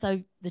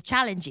 So the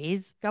challenge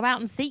is go out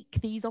and seek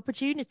these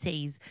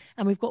opportunities.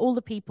 And we've got all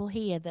the people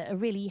here that are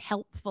really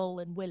helpful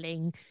and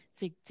willing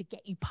to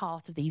get you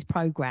part of these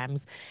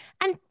programs.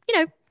 And, you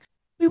know,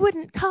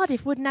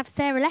 Cardiff wouldn't have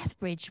Sarah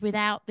Lethbridge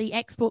without the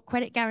Export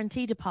Credit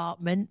Guarantee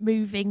Department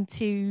moving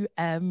to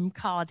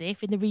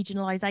Cardiff in the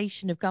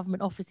regionalisation of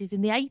government offices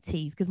in the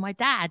 80s, because my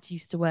dad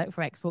used to work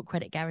for Export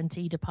Credit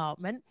Guarantee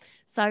Department.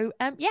 So,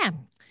 yeah,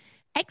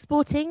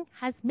 exporting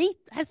has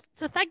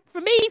to thank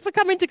for me for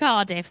coming to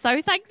Cardiff.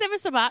 So thanks ever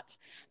so much.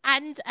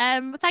 And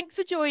thanks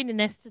for joining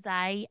us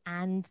today.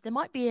 And there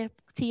might be a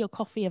tea or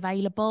coffee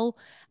available,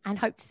 and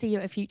hope to see you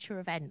at a future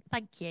event.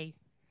 Thank you.